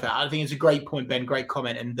excited for that. I think it's a great point, Ben. Great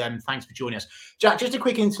comment, and thanks for joining us, Jack. Just a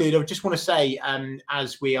quick interlude. I just want to say,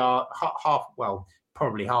 as we are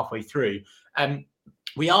probably halfway through,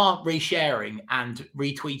 we are resharing and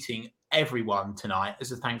retweeting everyone tonight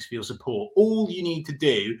as a thanks for your support. All you need to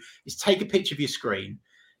do is take a picture of your screen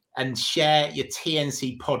and share your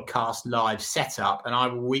TNC podcast live setup, and I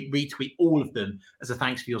will retweet all of them as a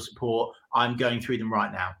thanks for your support. I'm going through them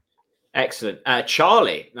right now. Excellent.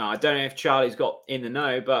 Charlie. Now, I don't know if Charlie's got in the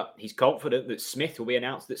know, but he's confident that Smith will be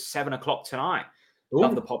announced at 7:00 tonight. Ooh.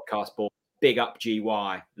 Love the podcast board. Big up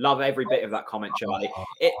GY. Love every bit of that comment, Charlie.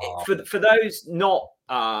 For those not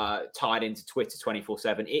tied into Twitter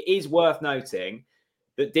 24/7, it is worth noting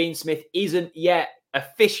that Dean Smith isn't yet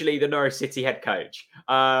officially the Norwich City head coach.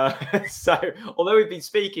 So although we've been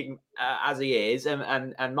speaking as he is,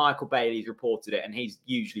 and Michael Bailey's reported it, and he's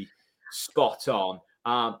usually spot on,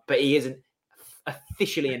 but he isn't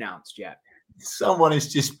officially announced yet. Someone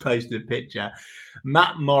has just posted a picture.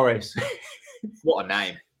 Matt Morris. What a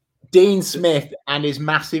name. Dean Smith and his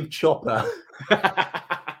massive chopper.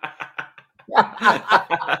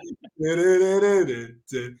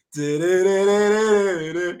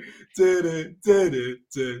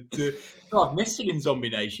 God, missing in Zombie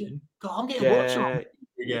Nation. God, I'm getting watched on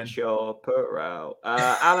again. Chopper out.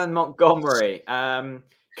 Alan Montgomery. Can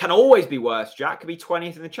always be worse, Jack. Could be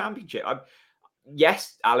 20th in the championship.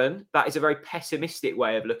 Yes, Alan, that is a very pessimistic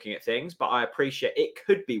way of looking at things, but I appreciate it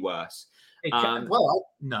could be worse. No,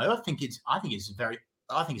 I think it's very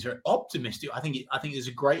optimistic. I think there's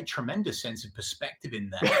a great, tremendous sense of perspective in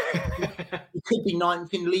there. It could be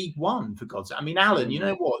 9th in League One, for God's sake. I mean, Alan, you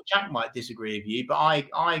know what? Jack might disagree with you, but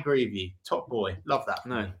I agree with you. Top boy. Love that.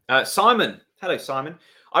 No. Simon. Hello, Simon.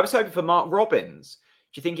 I was hoping for Mark Robins.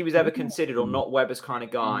 Do you think he was ever considered, or not Webber's kind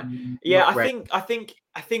of guy? Yeah, I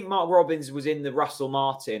think Mark Robins was in the Russell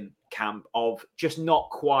Martin camp of just not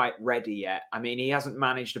quite ready yet. I mean, he hasn't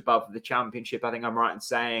managed above the Championship, I think I'm right in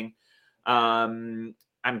saying. And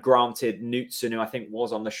granted, Knutson, who I think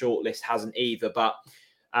was on the shortlist, hasn't either. But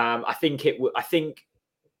I think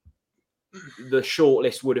the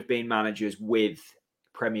shortlist would have been managers with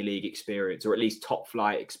Premier League experience, or at least top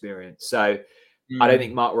flight experience. So I don't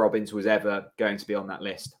think Mark Robins was ever going to be on that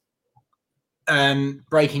list.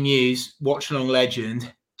 Breaking news: watch along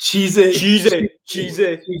legend. Cheesy.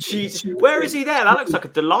 Where is he there? That looks like a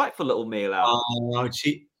delightful little meal out.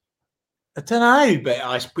 I don't know, but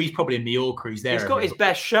he's probably in Mallorca. He's there. He's got his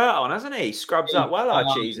best shirt on, hasn't he? Scrubs up well, our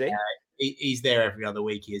Cheesy. Yeah, he's there every other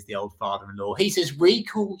week. He is the old father-in-law. He says,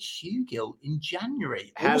 recall Hugill in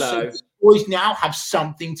January. Hello. Also, boys now have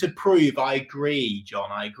something to prove. I agree,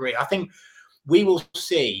 John. I agree. I think we will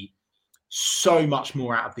see so much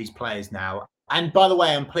more out of these players now. And by the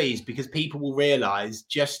way, I'm pleased because people will realise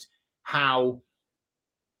just how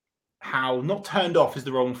not turned off is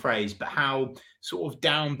the wrong phrase, but how sort of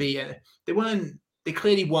downbeat they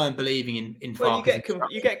clearly weren't believing in Well,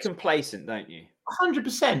 you get complacent, don't you?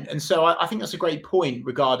 100%. And so I think that's a great point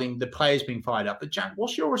regarding the players being fired up. But Jack,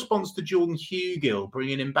 what's your response to Jordan Hugill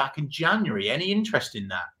bringing him back in January? Any interest in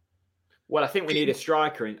that? Well, I think we need a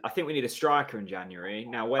striker in January.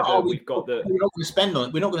 Now, whether we've got the we're not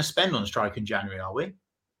going to spend on a striker in January, are we?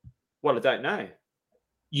 Well, I don't know.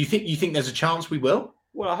 You think there's a chance we will?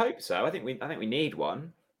 Well, I hope so. I think we need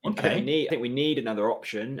one. Okay. I think we need another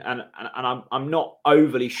option, and I'm not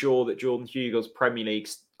overly sure that Jordan Hugill's Premier League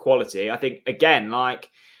quality. I think again, like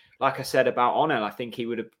I said about Onel, I think he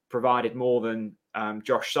would have provided more than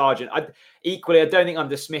Josh Sargent. I don't think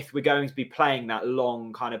under Smith we're going to be playing that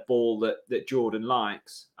long kind of ball that Jordan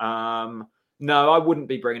likes. No, I wouldn't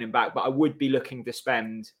be bringing him back, but I would be looking to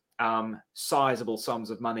spend sizable sums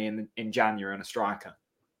of money in January on a striker.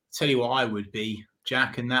 Tell you what I would be,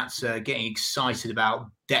 Jack, and that's getting excited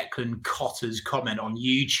about Declan Cotter's comment on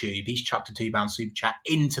YouTube. He's chucked a £2 super chat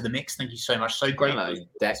into the mix. Thank you so much. So great. Hello,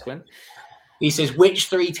 Declan. He says, which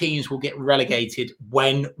 3 teams will get relegated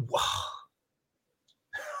when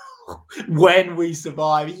we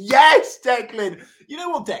survive? Yes, Declan. You know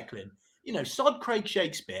what, Declan? You know, sod Craig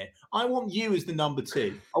Shakespeare. I want you as the number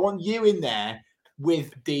 2. I want you in there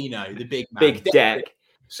with Dino, the big man. Big Deck.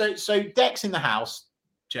 So Deck's in the house,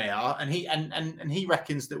 JR, and he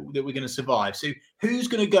reckons that we're going to survive. So who's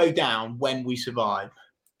going to go down when we survive?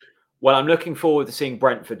 Well, I'm looking forward to seeing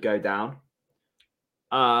Brentford go down.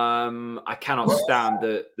 I cannot stand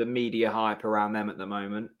the media hype around them at the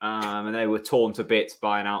moment. And they were torn to bits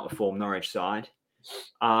by an out of form Norwich side.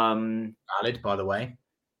 Valid, by the way.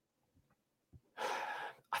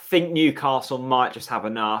 I think Newcastle might just have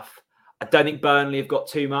enough. I don't think Burnley have got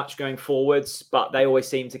too much going forwards, but they always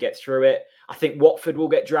seem to get through it. I think Watford will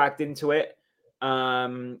get dragged into it.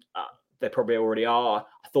 They probably already are.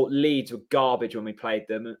 I thought Leeds were garbage when we played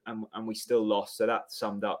them, and we still lost. So that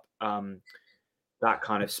summed up that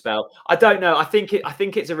kind of spell. I don't know. I think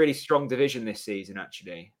it's a really strong division this season,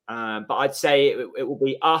 actually. But I'd say it will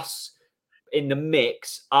be us in the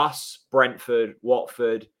mix. Us, Brentford,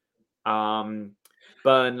 Watford,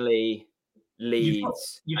 Burnley,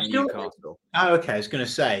 Leeds, and Newcastle. Oh, okay. I was going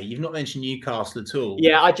to say you've not mentioned Newcastle at all.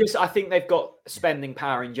 Yeah, I think they've got spending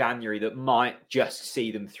power in January that might just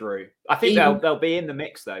see them through. I think they'll be in the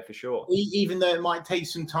mix though, for sure. Even though it might take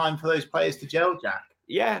some time for those players to gel, Jack.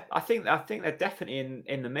 Yeah, I think they're definitely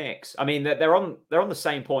in the mix. I mean, they're on the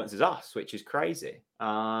same points as us, which is crazy.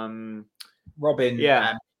 Robin,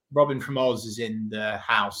 Robin from Oz is in the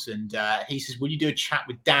house, and he says, "Will you do a chat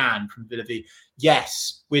with Dan from Villavie?"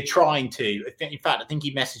 Yes, we're trying to. In fact, I think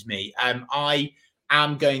he messaged me. I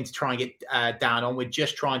am going to try and get Dan on. We're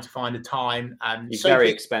just trying to find a time. He's very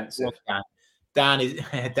expensive.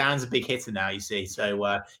 Dan's a big hitter now, you see. So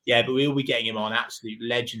but we'll be getting him on. Absolute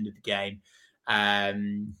legend of the game.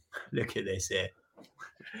 Look at this here.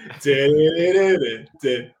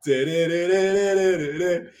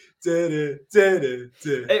 Them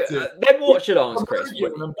watch-alongs, Chris.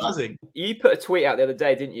 I'm buzzing. You put a tweet out the other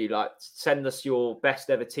day, didn't you? Like, send us your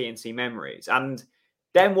best ever TNC memories. And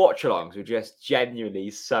them watch-alongs were just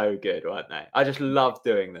genuinely so good, weren't they? I just love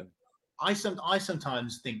doing them. I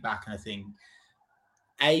sometimes think back and I think,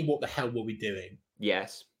 A, what the hell were we doing?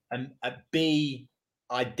 Yes. And B,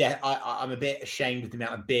 I'm a bit ashamed of the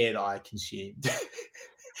amount of beer that I consumed.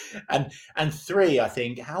 and 3, I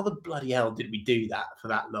think, how the bloody hell did we do that for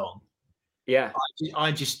that long? Yeah.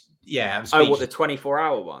 I just what, the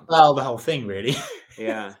 24-hour one? Well, the whole thing, really.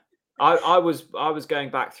 Yeah. I was going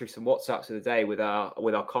back through some WhatsApps of the day with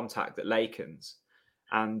our contact at Lakens,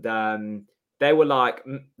 and they were like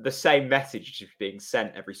the same message being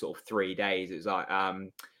sent every sort of 3 days. It was like,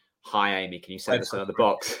 "Hi Amy, can you send us another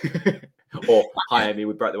box?" Or "Hi Amy,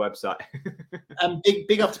 we broke the website."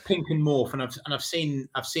 Big up to Pink and Morph, and I've seen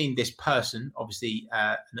this person, obviously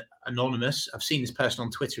anonymous. I've seen this person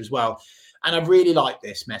on Twitter as well, and I really like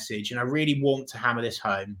this message, and I really want to hammer this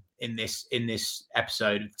home in this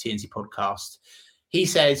episode of the TNC podcast. They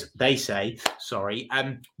say,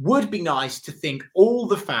 would be nice to think all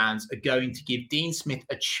the fans are going to give Dean Smith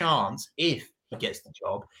a chance if he gets the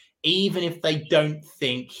job, even if they don't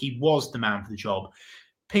think he was the man for the job.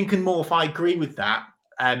 Pink and Morph, I agree with that.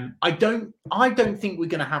 I don't think we're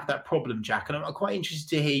going to have that problem, Jack, and I'm quite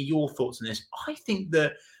interested to hear your thoughts on this. I think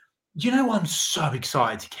that, I'm so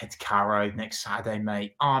excited to get to Carrow next Saturday,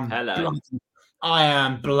 mate. I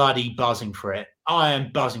am bloody buzzing for it.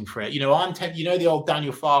 I'm tempted. The old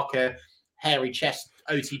Daniel Farker, hairy chest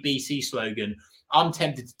OTBC slogan. I'm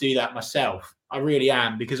tempted to do that myself. I really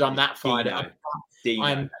am, because I'm that fired up.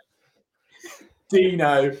 I'm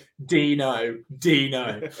Dino.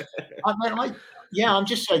 I'm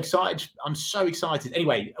just so excited. I'm so excited.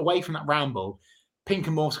 Anyway, away from that ramble, Pink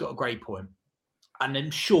and Morph's got a great point. And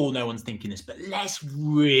I'm sure no one's thinking this, but let's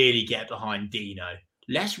really get behind Dino.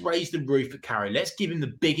 Let's raise the roof at Carrow. Let's give him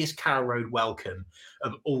the biggest Carrow Road welcome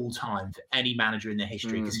of all time for any manager in their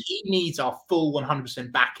history, because he needs our full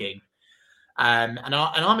 100% backing. And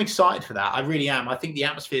I'm excited for that. I really am. I think the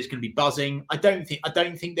atmosphere is going to be buzzing. I don't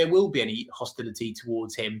think there will be any hostility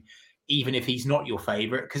towards him, even if he's not your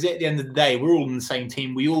favourite, because at the end of the day, we're all in the same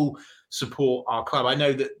team. We all support our club. I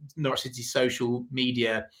know that Norwich City social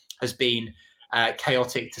media has been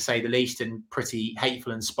chaotic, to say the least, and pretty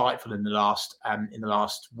hateful and spiteful in the last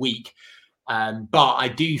week. But I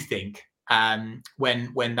do think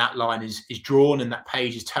when that line is drawn and that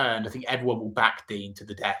page is turned, I think everyone will back Dean to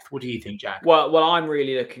the death. What do you think, Jack? Well, I'm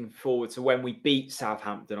really looking forward to when we beat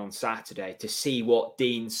Southampton on Saturday to see what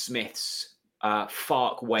Dean Smith's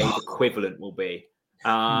Fark Wade equivalent will be.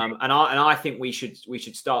 And I think we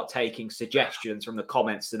should start taking suggestions from the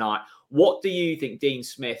comments tonight. What do you think Dean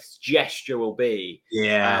Smith's gesture will be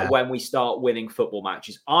when we start winning football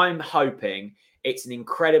matches? I'm hoping it's an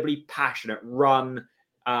incredibly passionate run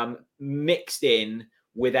mixed in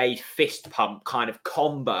with a fist pump kind of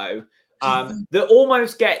combo that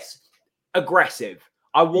almost gets aggressive.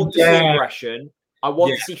 I want to see aggression. I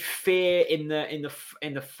want to see fear in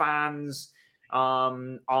the fans'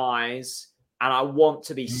 eyes, and I want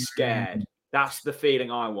to be scared. That's the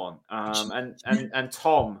feeling I want. And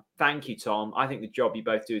Tom, thank you, Tom. I think the job you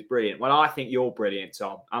both do is brilliant. Well, I think you're brilliant,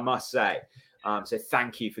 Tom, I must say. So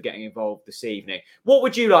thank you for getting involved this evening. What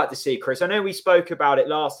would you like to see, Chris? I know we spoke about it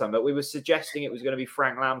last time, but we were suggesting it was going to be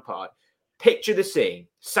Frank Lampard. Picture the scene.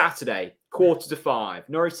 Saturday, 4:45,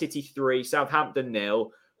 Norwich City 3, Southampton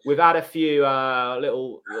 0. We've had a few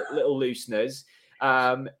little looseners.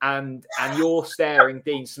 And you're staring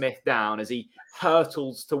Dean Smith down as he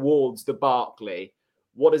hurtles towards the Barclay.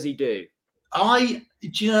 What does he do? I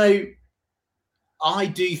do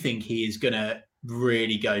think he is going to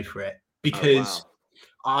really go for it because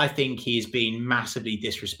I think he is being massively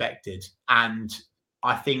disrespected. And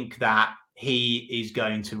I think that he is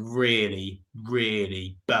going to really,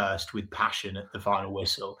 really burst with passion at the final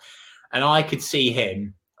whistle. And I could see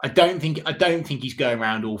him. I don't think he's going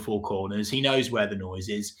around all four corners. He knows where the noise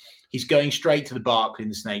is. He's going straight to the Barclay in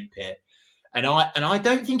the Snake Pit. And I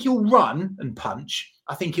don't think he'll run and punch.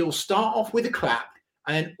 I think he'll start off with a clap,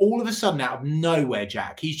 and then all of a sudden, out of nowhere,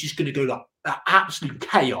 Jack, he's just going to go like that absolute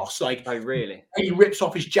chaos. Like, oh really? He rips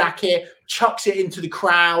off his jacket, chucks it into the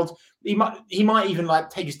crowd. He might even like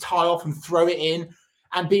take his tie off and throw it in,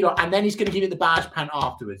 and be like, and then he's going to give it the badge pant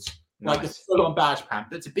afterwards, like the full-on badge pant.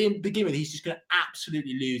 But to begin with, he's just going to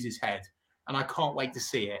absolutely lose his head, and I can't wait to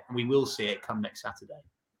see it. And we will see it come next Saturday.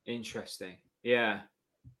 Interesting. Yeah.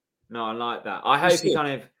 No, I like that. I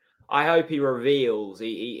hope he reveals.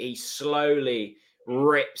 He slowly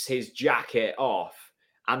rips his jacket off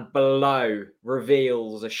and below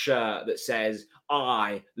reveals a shirt that says,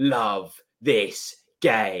 "I love this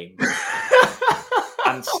game,"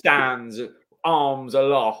 and stands arms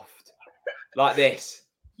aloft like this.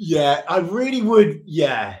 Yeah, I really would.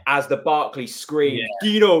 Yeah. As the Barclay screams,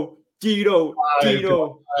 Dino. You know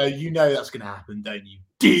that's going to happen, don't you?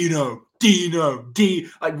 Dino,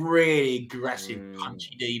 like really aggressive,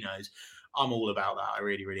 punchy Dinos. I'm all about that. I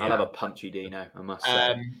really, really I love a punchy Dino, I must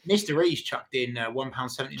say. Mr. E's chucked in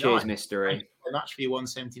 £1.79. Cheers, Mr. E. Thank you very much for your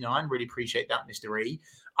 £1.79. Really appreciate that, Mr. E.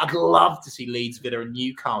 I'd love to see Leeds, Villa and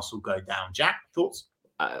Newcastle go down. Jack, thoughts?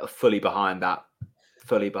 Fully behind that.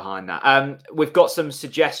 We've got some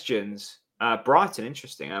suggestions. Brighton,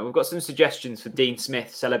 interesting. We've got some suggestions for Dean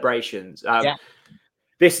Smith celebrations.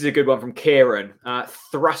 This is a good one from Kieran,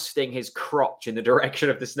 thrusting his crotch in the direction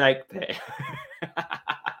of the Snake Pit.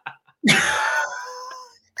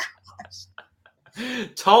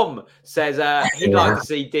 Tom says he'd like to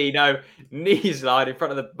see Dino knee slide in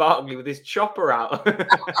front of the Barclay with his chopper out.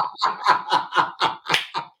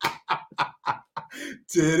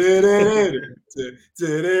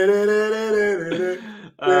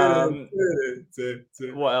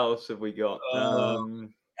 What else have we got?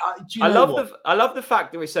 I love the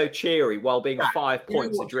fact that we're so cheery while being 5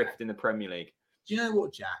 points adrift in the Premier League. Do you know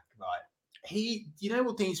what, Jack? Right, you know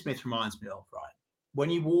what Dean Smith reminds me of, right? When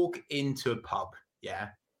you walk into a pub, and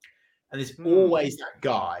there's always that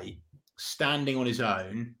guy standing on his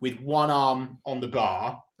own with one arm on the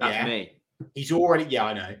bar. That's me. He's already,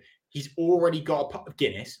 I know. He's already got a pint of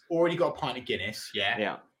Guinness.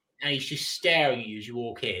 Yeah. And he's just staring at you as you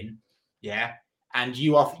walk in. Yeah. And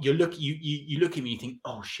you look at him and you think,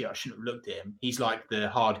 oh shit, I shouldn't have looked at him. He's like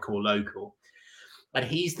the hardcore local. And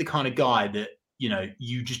he's the kind of guy that, you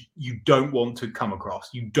don't want to come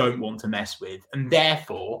across, you don't want to mess with. And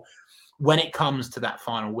therefore, when it comes to that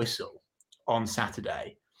final whistle on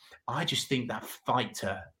Saturday, I just think that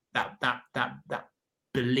fighter, that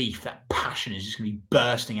belief, that passion is just going to be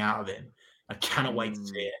bursting out of him. I cannot wait to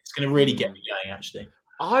see it. It's going to really get me going, actually.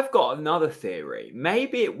 I've got another theory.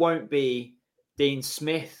 Maybe it won't be Dean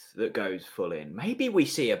Smith that goes full in. Maybe we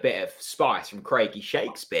see a bit of spice from Craigie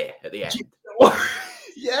Shakespeare at the end.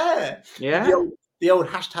 Yeah. The old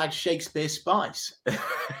hashtag Shakespeare spice.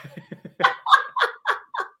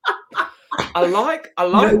 I like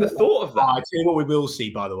the thought of that. I tell you what we will see,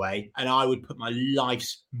 by the way, and I would put my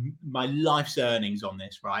life's earnings on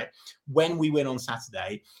this, right? When we win on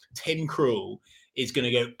Saturday, Tim Krul is going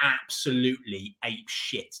to go absolutely ape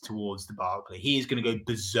shit towards the Barclay. He is going to go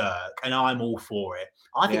berserk, and I'm all for it.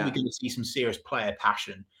 I think we're going to see some serious player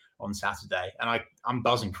passion on Saturday, and I'm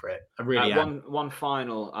buzzing for it. I really am. One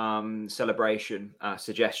final celebration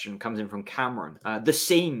suggestion comes in from Cameron. The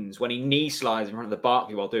scenes when he knee slides in front of the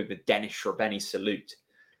Barclay while doing the Dennis Shrubeni salute.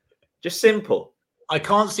 Just simple. I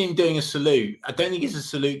can't see him doing a salute. I don't think it's a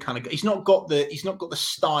salute kind of. He's not got the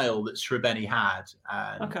style that Shrubeni had,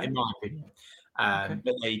 in my opinion. But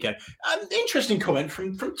there you go. Interesting comment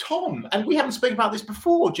from Tom, and we haven't spoken about this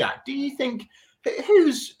before, Jack. Do you think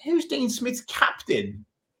who's Dean Smith's captain?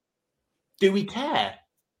 Do we care?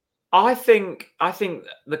 I think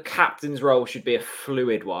the captain's role should be a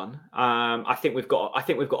fluid one. I think we've got a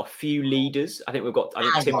few leaders. Let me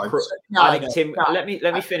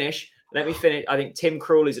finish. I think Tim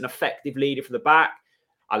Krul is an effective leader from the back.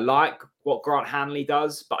 I like what Grant Hanley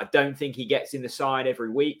does, but I don't think he gets in the side every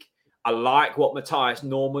week. I like what Matthias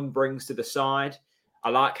Norman brings to the side. I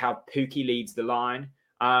like how Pukki leads the line.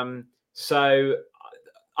 So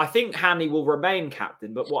I think Hanley will remain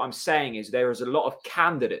captain, but what I'm saying is there is a lot of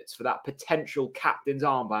candidates for that potential captain's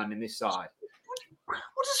armband in this side. What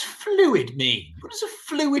does fluid mean? What does a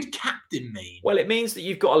fluid captain mean? Well, it means that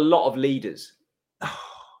you've got a lot of leaders. Oh,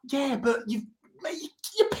 yeah, but you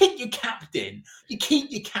pick your captain. You keep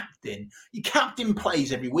your captain. Your captain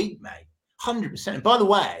plays every week, mate. 100%. And by the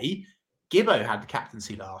way, Gibbo had the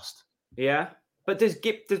captaincy last. Yeah, but does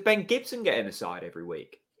Ben Gibson get in the side every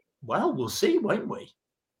week? Well, we'll see, won't we?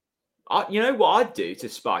 You know what I'd do to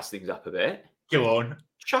spice things up a bit? Go on.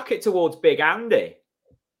 Chuck it towards Big Andy.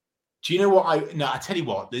 Do you know what I tell you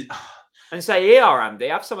what. And say, here, Andy,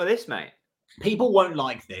 have some of this, mate. People won't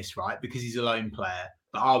like this, right? Because he's a lone player.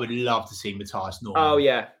 But I would love to see Matthias Norman. Oh,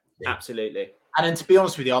 yeah. Absolutely. And then to be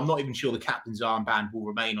honest with you, I'm not even sure the captain's armband will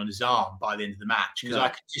remain on his arm by the end of the match. Because I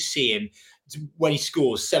could just see him, when he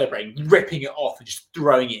scores, celebrating, ripping it off and just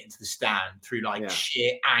throwing it into the stand through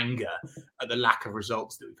sheer anger at the lack of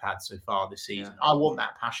results that we've had so far this season. I want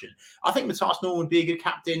that passion. I think Matthias Norman would be a good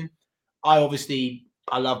captain. I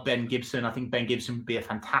love Ben Gibson. I think Ben Gibson would be a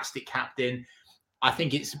fantastic captain. I do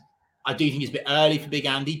think it's a bit early for Big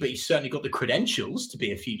Andy, but he's certainly got the credentials to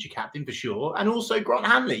be a future captain for sure. And also Grant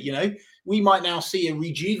Hanley. We might now see a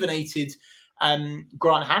rejuvenated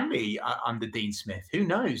Grant Hanley under Dean Smith. Who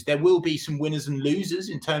knows? There will be some winners and losers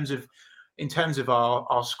in terms of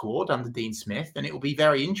our squad under Dean Smith, and it will be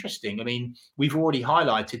very interesting. I mean, we've already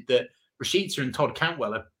highlighted that Rashica and Todd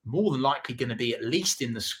Cantwell are more than likely going to be at least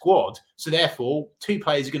in the squad. So therefore, 2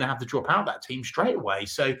 players are going to have to drop out of that team straight away.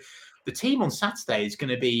 So the team on Saturday is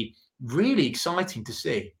going to be really exciting to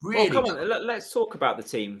see. Really. Well, come on, let's talk about the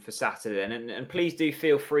team for Saturday then. And please do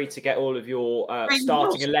feel free to get all of your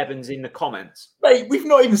starting 11s in the comments. Mate, we've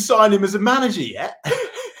not even signed him as a manager yet.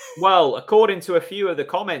 Well, according to a few of the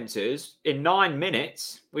commenters, in 9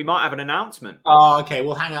 minutes, we might have an announcement. Oh, okay.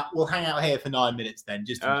 We'll hang out here for 9 minutes then,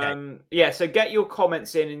 just in case. Yeah, so get your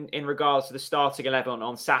comments in regards to the starting 11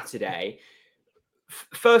 on Saturday.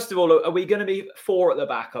 First of all, are we going to be 4 at the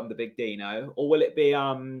back under Big Dino, or will it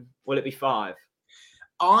be 5?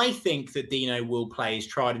 I think that Dino will play his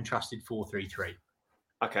tried and trusted 4-3-3.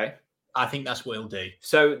 Okay. I think that's what he'll do.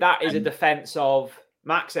 So that is a defence of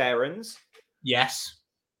Max Aarons. Yes.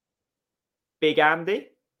 Big Andy.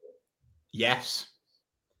 Yes.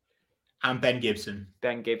 And Ben Gibson.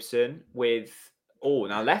 Ben Gibson with... Oh,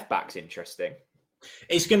 now left back's interesting.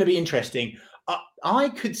 It's going to be interesting. I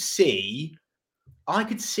could see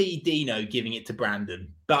Dino giving it to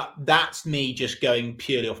Brandon, but that's me just going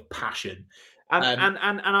purely off passion. And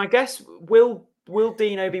I guess will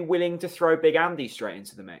Dino be willing to throw Big Andy straight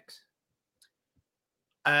into the mix?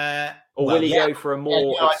 Or will he go for a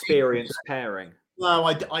more experienced pairing? No,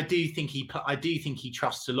 I do think he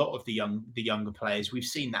trusts a lot of the younger players. We've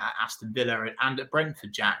seen that at Aston Villa and at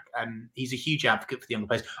Brentford, Jack. He's a huge advocate for the younger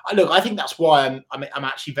players. I think that's why I'm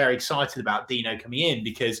actually very excited about Dino coming in,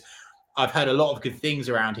 because I've heard a lot of good things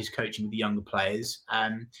around his coaching with the younger players.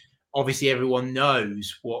 Obviously, everyone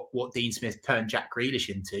knows what Dean Smith turned Jack Grealish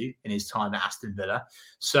into in his time at Aston Villa.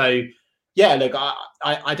 So, yeah, look,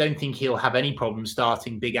 I don't think he'll have any problem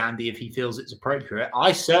starting Big Andy if he feels it's appropriate.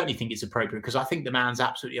 I certainly think it's appropriate because I think the man's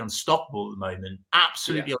absolutely unstoppable at the moment.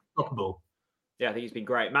 Absolutely unstoppable. Yeah, I think he's been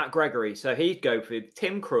great. Matt Gregory. So he'd go for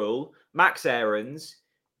Tim Krul, Max Aarons,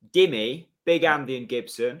 Dimmy, Big Andy and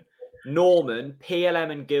Gibson, Norman,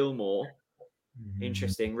 PLM and Gilmore.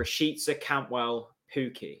 Interesting. Rashica, Cantwell,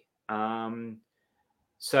 Pukki.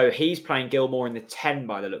 So he's playing Gilmore in the 10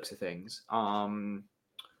 by the looks of things.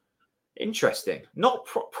 Interesting.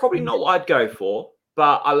 Probably not what I'd go for,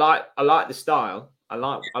 but I like the style. I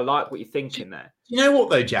like what you're thinking there. You know what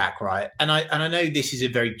though, Jack, right? And I know this is a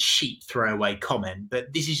very cheap throwaway comment,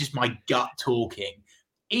 but this is just my gut talking.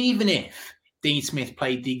 Even if Dean Smith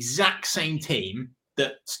played the exact same team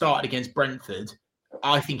that started against Brentford,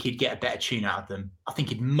 I think he'd get a better tune out of them. I think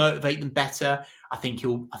he'd motivate them better. I think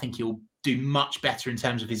he'll do much better in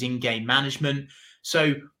terms of his in-game management.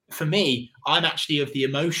 So for me, I'm actually of the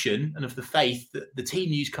emotion and of the faith that the team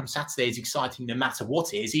news come Saturday is exciting no matter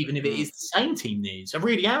what it is, even if it is the same team news. I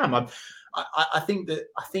really am. I think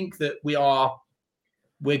that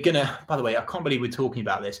we're gonna. By the way, I can't believe we're talking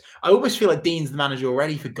about this. I almost feel like Dean's the manager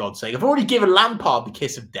already. For God's sake, I've already given Lampard the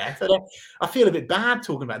kiss of death. I feel a bit bad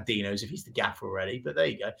talking about Dino as if he's the gaffer already. But there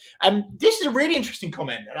you go. This is a really interesting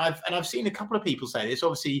comment, and I've seen a couple of people say this.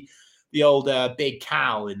 Obviously, the old big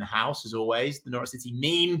cow in the house, as always, the Norwich City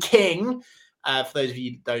meme king. For those of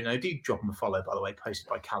you that don't know, do drop him a follow, by the way, posted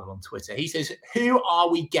by Callum on Twitter. He says, who are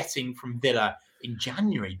we getting from Villa in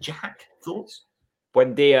January? Jack, thoughts?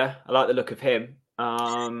 Buendia. I like the look of him.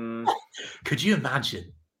 Could you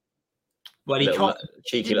imagine? Well,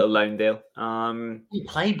 Cheeky little loan deal. He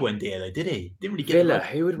played Buendia, though, did he? Didn't really get Villa.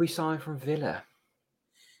 Who would we sign from Villa?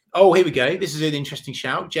 Oh, here we go. This is an interesting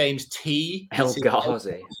shout. James T. El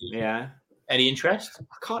Ghazi. Yeah. Any interest?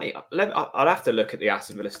 I can't. I'd have to look at the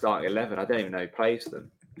Aston Villa starting 11. I don't even know who plays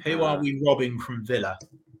them. Who are we robbing from Villa?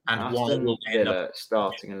 And Aston Villa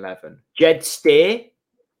starting 11. Jed Steer.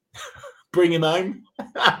 Bring him home.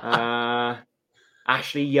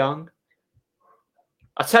 Ashley Young.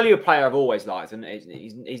 I'll tell you a player I've always liked, and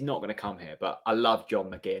he's not going to come here, but I love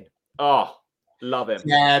John McGinn. Oh, love him.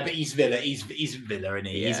 Yeah, but he's Villa. He's Villa, isn't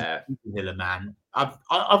he? Yeah. He's a Villa man. I've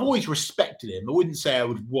always respected him. I wouldn't say I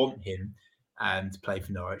would want him to play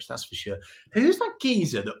for Norwich, that's for sure. Who's that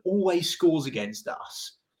geezer that always scores against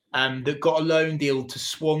us? That got a loan deal to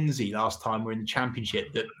Swansea last time we're in the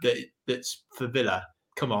Championship. That's for Villa.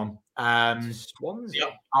 Come on, Swansea,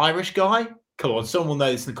 Irish guy. Come on, someone will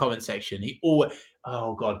know this in the comment section. He always.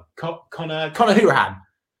 Oh God, Conor Hourihane.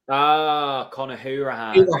 Ah, Conor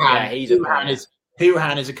Hourihane. Yeah, he's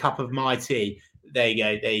Hourihane is a cup of my tea. There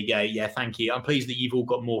you go. Yeah, thank you. I'm pleased that you've all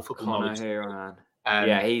got more football knowledge. Hourihane.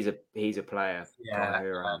 Yeah, he's a player.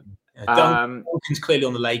 Yeah. Duncan's clearly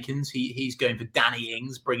on the Lakens. He's going for Danny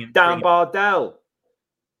Ings. Dan Bardell.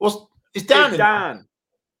 Is Dan? Dan.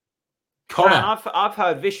 Connor. Dan, I've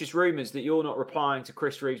heard vicious rumours that you're not replying to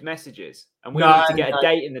Chris Reeves' messages, and we need to get a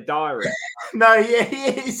date in the diary. No, yeah,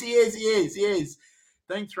 he is.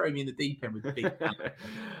 Don't throw me in the deep end with the big Dan.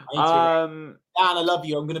 Dan, I love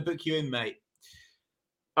you. I'm going to book you in, mate.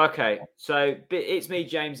 Okay, so it's me,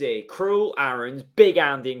 James E. Cruel Aaron's, Big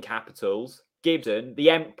Andy in capitals, Gibson, the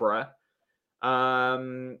Emperor,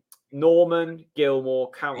 Norman, Gilmore,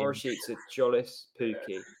 Count Rashida, Jollis, Pookie.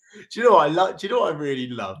 Do you know what I love? Do you know what I really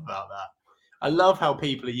love about that? I love how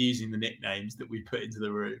people are using the nicknames that we put into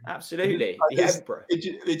the room. Absolutely, the Emperor.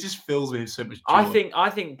 It just fills me with so much joy.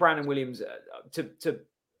 I think Brandon Williams to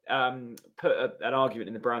put an argument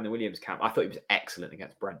in the Brandon Williams camp. I thought he was excellent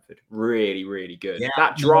against Brentford. Really, really good. Yeah,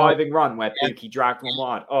 that driving run where Pookie dragged one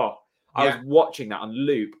wide. Oh, I was watching that on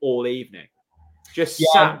loop all evening. Just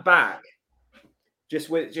sat back,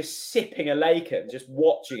 just sipping a Laker, just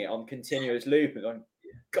watching it on continuous loop and going,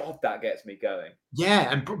 God, that gets me going.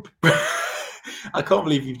 Yeah, and I can't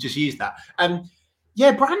believe you've just used that.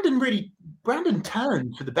 Brandon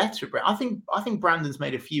turned for the better. I think Brandon's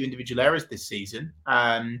made a few individual errors this season.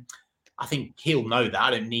 I think he'll know that.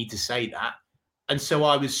 I don't need to say that. And so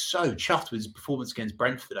I was so chuffed with his performance against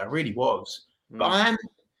Brentford. I really was. But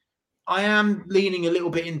I am leaning a little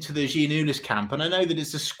bit into the Giannoulis camp, and I know that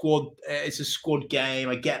it's a squad game.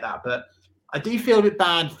 I get that, but I do feel a bit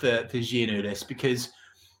bad for Giannoulis because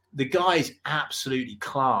the guy's absolutely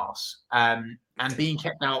class. And being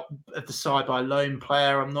kept out of the side by a lone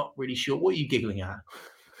player, I'm not really sure. What are you giggling at?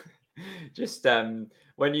 Just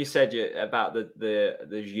when you said about the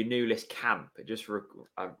Giannoulis camp, it just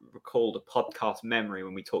I recalled a podcast memory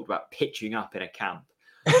when we talked about pitching up in a camp.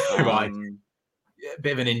 Right. A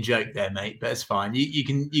bit of an in-joke there, mate, but it's fine. You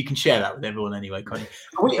can share that with everyone anyway, can't you?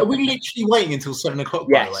 Are we literally waiting until 7 o'clock,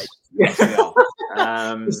 by the way? Yes, we are.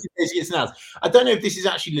 I don't know if this is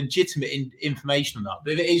actually legitimate information or not,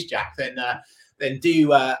 but if it is, Jack, then do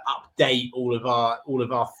update all of our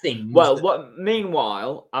things. Well,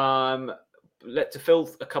 meanwhile, to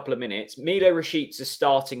fill a couple of minutes, Milo Rashica is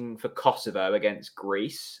starting for Kosovo against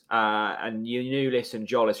Greece, and Giannoulis and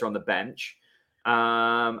Jollis are on the bench.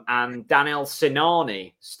 And Daniel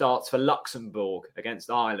Sinani starts for Luxembourg against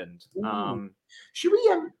Ireland. Should we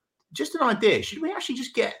just an idea? Should we actually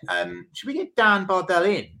just get Dan Bardell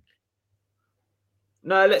in?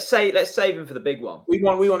 No, let's save him for the big one. We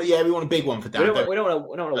want a big one for Dan. We don't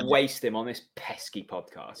want to waste him on this pesky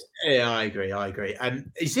podcast. Yeah, I agree.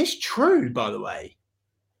 Is this true, by the way?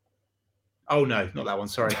 Oh no, not that one.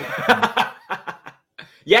 Sorry.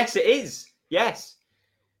 Yes, it is. Yes.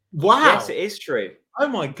 Wow. Yes, it is true. Oh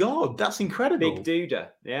my God, that's incredible. Big Duda,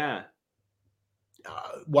 yeah.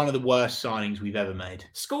 One of the worst signings we've ever made.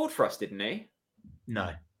 Scored for us, didn't he? No,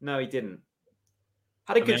 he didn't.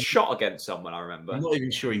 Had a good shot against someone, I remember. I'm not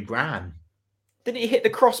even sure he ran. Didn't he hit the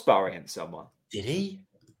crossbar against someone? Did he?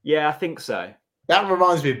 Yeah, I think so. That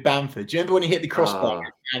reminds me of Bamford. Do you remember when he hit the crossbar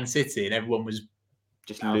at Man City and everyone was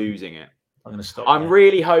just losing it? I'm going to stop. I'm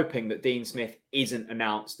really hoping that Dean Smith isn't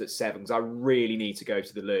announced at 7 because I really need to go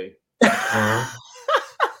to the loo.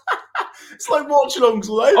 It's like watch-alongs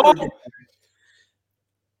all over.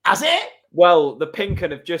 Has it? Well, the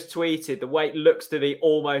Pinken have just tweeted the wait looks to be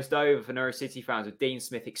almost over for Norwich City fans, with Dean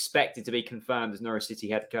Smith expected to be confirmed as Norwich City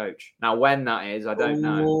head coach. Now, when that is, I don't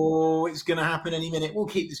know. Oh, it's going to happen any minute. We'll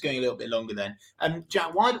keep this going a little bit longer then.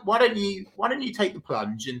 Jack, why don't you take the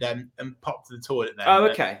plunge and pop to the toilet then? Oh,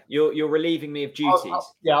 okay. You're relieving me of duties.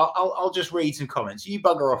 I'll just read some comments. You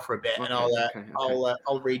bugger off for a bit, and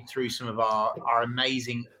I'll read through some of our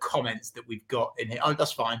amazing comments that we've got in here. Oh,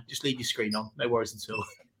 that's fine. Just leave your screen on. No worries at all.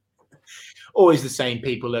 Always the same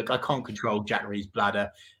people. Look, I can't control Jack Reed's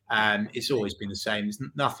bladder. It's always been the same. There's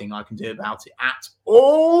nothing I can do about it at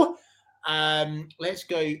all. Let's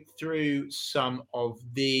go through some of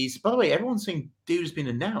these. By the way, everyone's saying Duda's been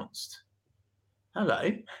announced.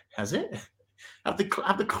 Hello, has it? Have the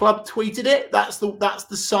club tweeted it? That's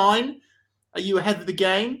the sign. Are you ahead of the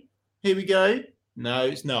game? Here we go. No,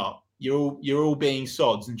 it's not. You're all being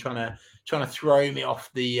sods and trying to throw me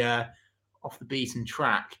off the beaten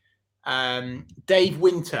track. Dave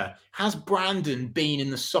Winter, has Brandon been in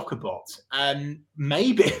the soccer bot?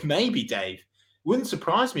 Maybe Dave. Wouldn't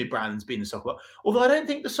surprise me if Brandon's been in the soccer bot. Although I don't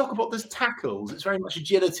think the soccer bot does tackles. It's very much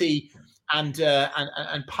agility and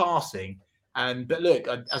passing. But look,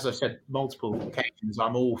 as I've said multiple occasions,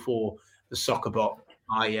 I'm all for the soccer bot.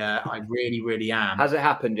 I really, really am. Has it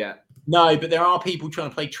happened yet? No, but there are people trying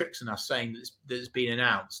to play tricks on us saying that it's been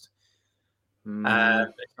announced.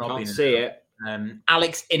 Can't see it.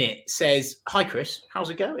 Alex Innit says, "Hi Chris,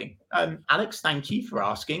 how's it going?" Alex, thank you for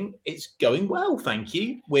asking. It's going well, thank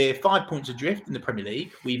you. We're 5 points adrift in the Premier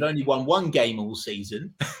League. We've only won one game all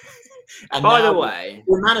season. And by the way,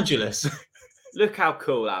 we're managerless. Look how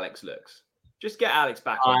cool Alex looks. Just get Alex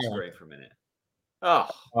back on screen for a minute.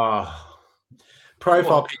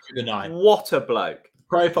 Profile picture of the night. What a bloke.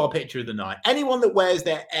 Profile picture of the night. Anyone that wears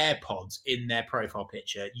their AirPods in their profile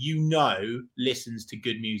picture, listens to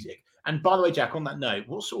good music. And by the way, Jack, on that note,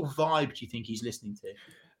 what sort of vibe do you think he's listening to?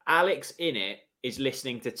 Alex Innit is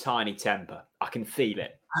listening to Tiny Temper. I can feel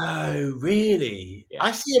it. Oh, really?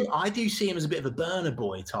 Yeah. I do see him as a bit of a Burner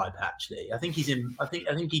Boy type, actually. I think he's in. I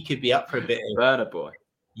think he could be up for a bit of Burner Boy.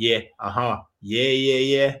 Yeah.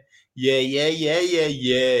 Yeah.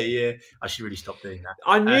 I should really stop doing that.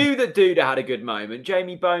 I knew that Duda had a good moment.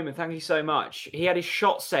 Jamie Bowman, thank you so much. He had his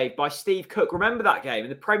shot saved by Steve Cook. Remember that game in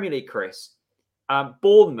the Premier League, Chris?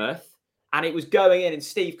 Bournemouth, and it was going in, and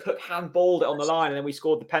Steve Cook handballed it on the line, and then we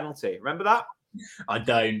scored the penalty. Remember that? I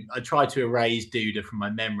don't. I tried to erase Duda from my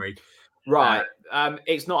memory. Right.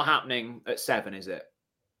 It's not happening at 7, is it?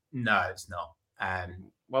 No, it's not.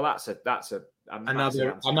 Well, that's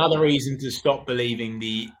another reason to stop believing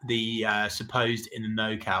the supposed in the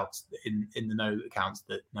no accounts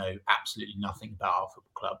that know absolutely nothing about our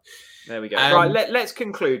football club. There we go. Right, let's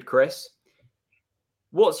conclude, Chris.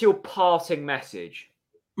 What's your parting message?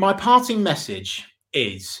 My parting message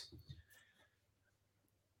is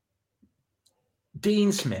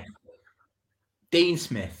Dean Smith,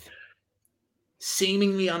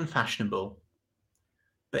 seemingly unfashionable,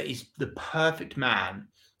 but he's the perfect man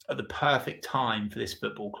at the perfect time for this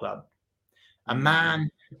football club. A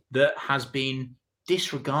man that has been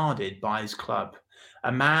disregarded by his club.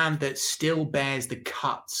 A man that still bears the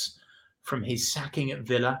cuts from his sacking at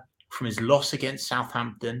Villa, from his loss against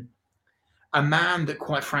Southampton. A man that,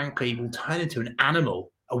 quite frankly, will turn into an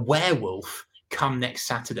animal, a werewolf, come next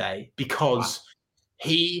Saturday, because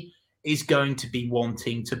he is going to be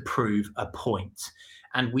wanting to prove a point.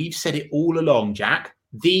 And we've said it all along, Jack.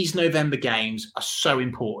 These November games are so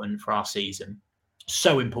important for our season.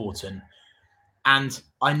 So important. And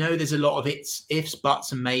I know there's a lot of ifs,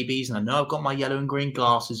 buts, and maybes. And I know I've got my yellow and green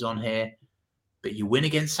glasses on here. But you win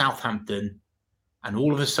against Southampton, and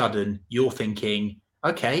all of a sudden you're thinking,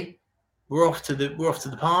 okay, we're off to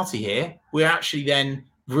the party here. We're actually then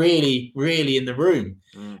really, really in the room.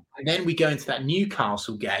 And then we go into that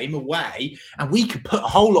Newcastle game away, and we could put a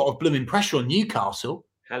whole lot of blooming pressure on Newcastle.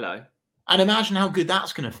 Hello. And imagine how good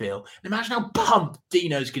that's going to feel. And imagine how pumped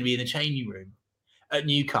Dino's going to be in the changing room at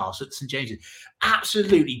Newcastle, at St. James's,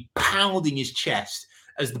 absolutely pounding his chest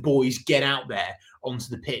as the boys get out there onto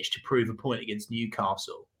the pitch to prove a point against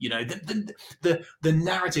Newcastle. You know, the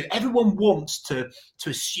narrative, everyone wants to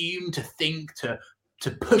assume, to think, to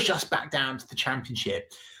push us back down to the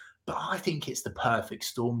Championship. But I think it's the perfect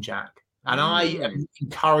storm, Jack. And I am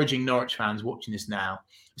encouraging Norwich fans watching this now,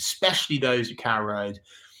 especially those at Carrow Road,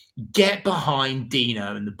 get behind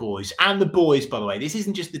Dino and the boys. And the boys, by the way, this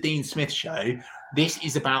isn't just the Dean Smith show. This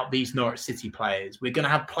is about these Norwich City players. We're going to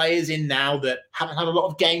have players in now that haven't had a lot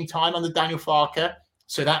of game time under Daniel Farke.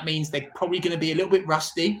 So that means they're probably going to be a little bit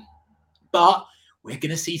rusty. But we're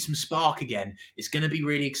going to see some spark again. It's going to be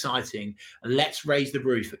really exciting. And let's raise the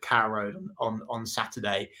roof at Carrow Road on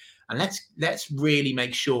Saturday. And let's really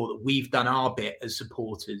make sure that we've done our bit as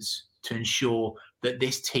supporters to ensure that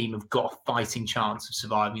this team have got a fighting chance of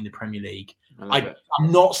surviving the Premier League. I'm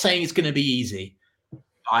not saying it's going to be easy.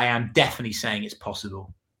 I am definitely saying it's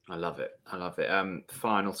possible. I love it. I love it.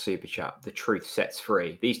 Final super chat. The truth sets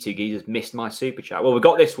free. These two geezers missed my super chat. Well, we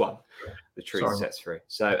got this one. The truth sets free.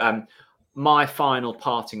 So my final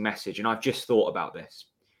parting message, and I've just thought about this.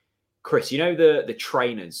 Chris, you know the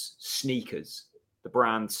trainers, sneakers, the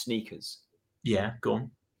brand sneakers? Yeah, go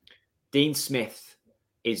on. Dean Smith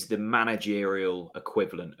is the managerial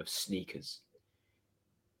equivalent of sneakers.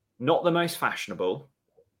 Not the most fashionable,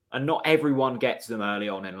 and not everyone gets them early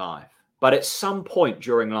on in life. But at some point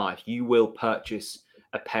during life, you will purchase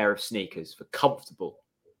a pair of sneakers for comfortable,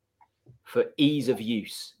 for ease of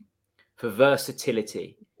use, for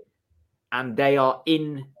versatility. And they are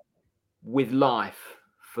in with life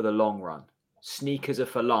for the long run. Sneakers are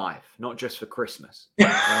for life, not just for Christmas.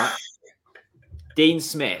 Right? Dean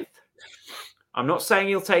Smith. I'm not saying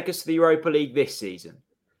he'll take us to the Europa League this season.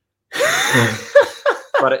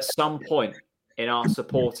 But at some point in our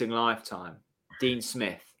supporting lifetime, Dean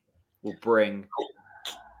Smith will bring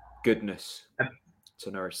goodness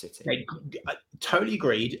to Norwich City. Totally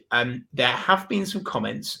agreed. There have been some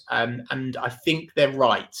comments, and I think they're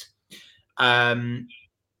right.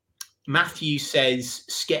 Matthew says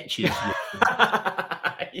sketches.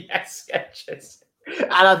 Yes, sketches.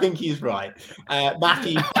 And I think he's right.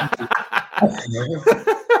 Matthew.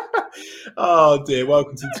 Oh, dear.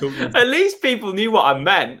 Welcome to Talk. At least people knew what I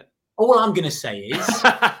meant. All I'm going to say is,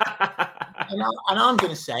 and I'm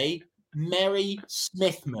going to say, Merry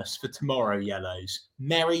Smithmas for tomorrow, Yellows.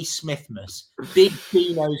 Merry Smithmas. Big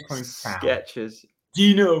Dino's coming to town. Sketches.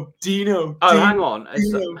 Dino. Oh, hang on.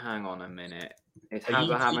 Hang on a minute. Is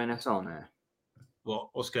Hazza having us on here?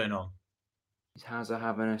 What's going on? Is Hazza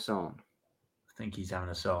having us on? I think he's having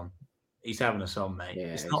us on. He's having us on, mate. Yeah,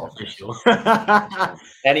 it's not official.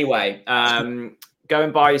 Anyway, go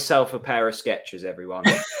and buy yourself a pair of Skechers, everyone.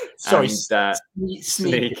 Sorry,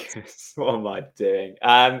 sneakers. What am I doing?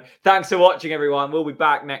 Thanks for watching, everyone. We'll be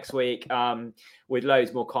back next week with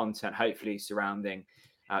loads more content, hopefully surrounding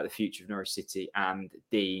the future of Norwich City and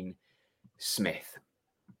Dean Smith.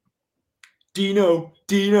 Dino.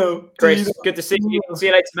 Chris, good to see you. See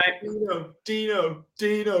you later, mate. Dino.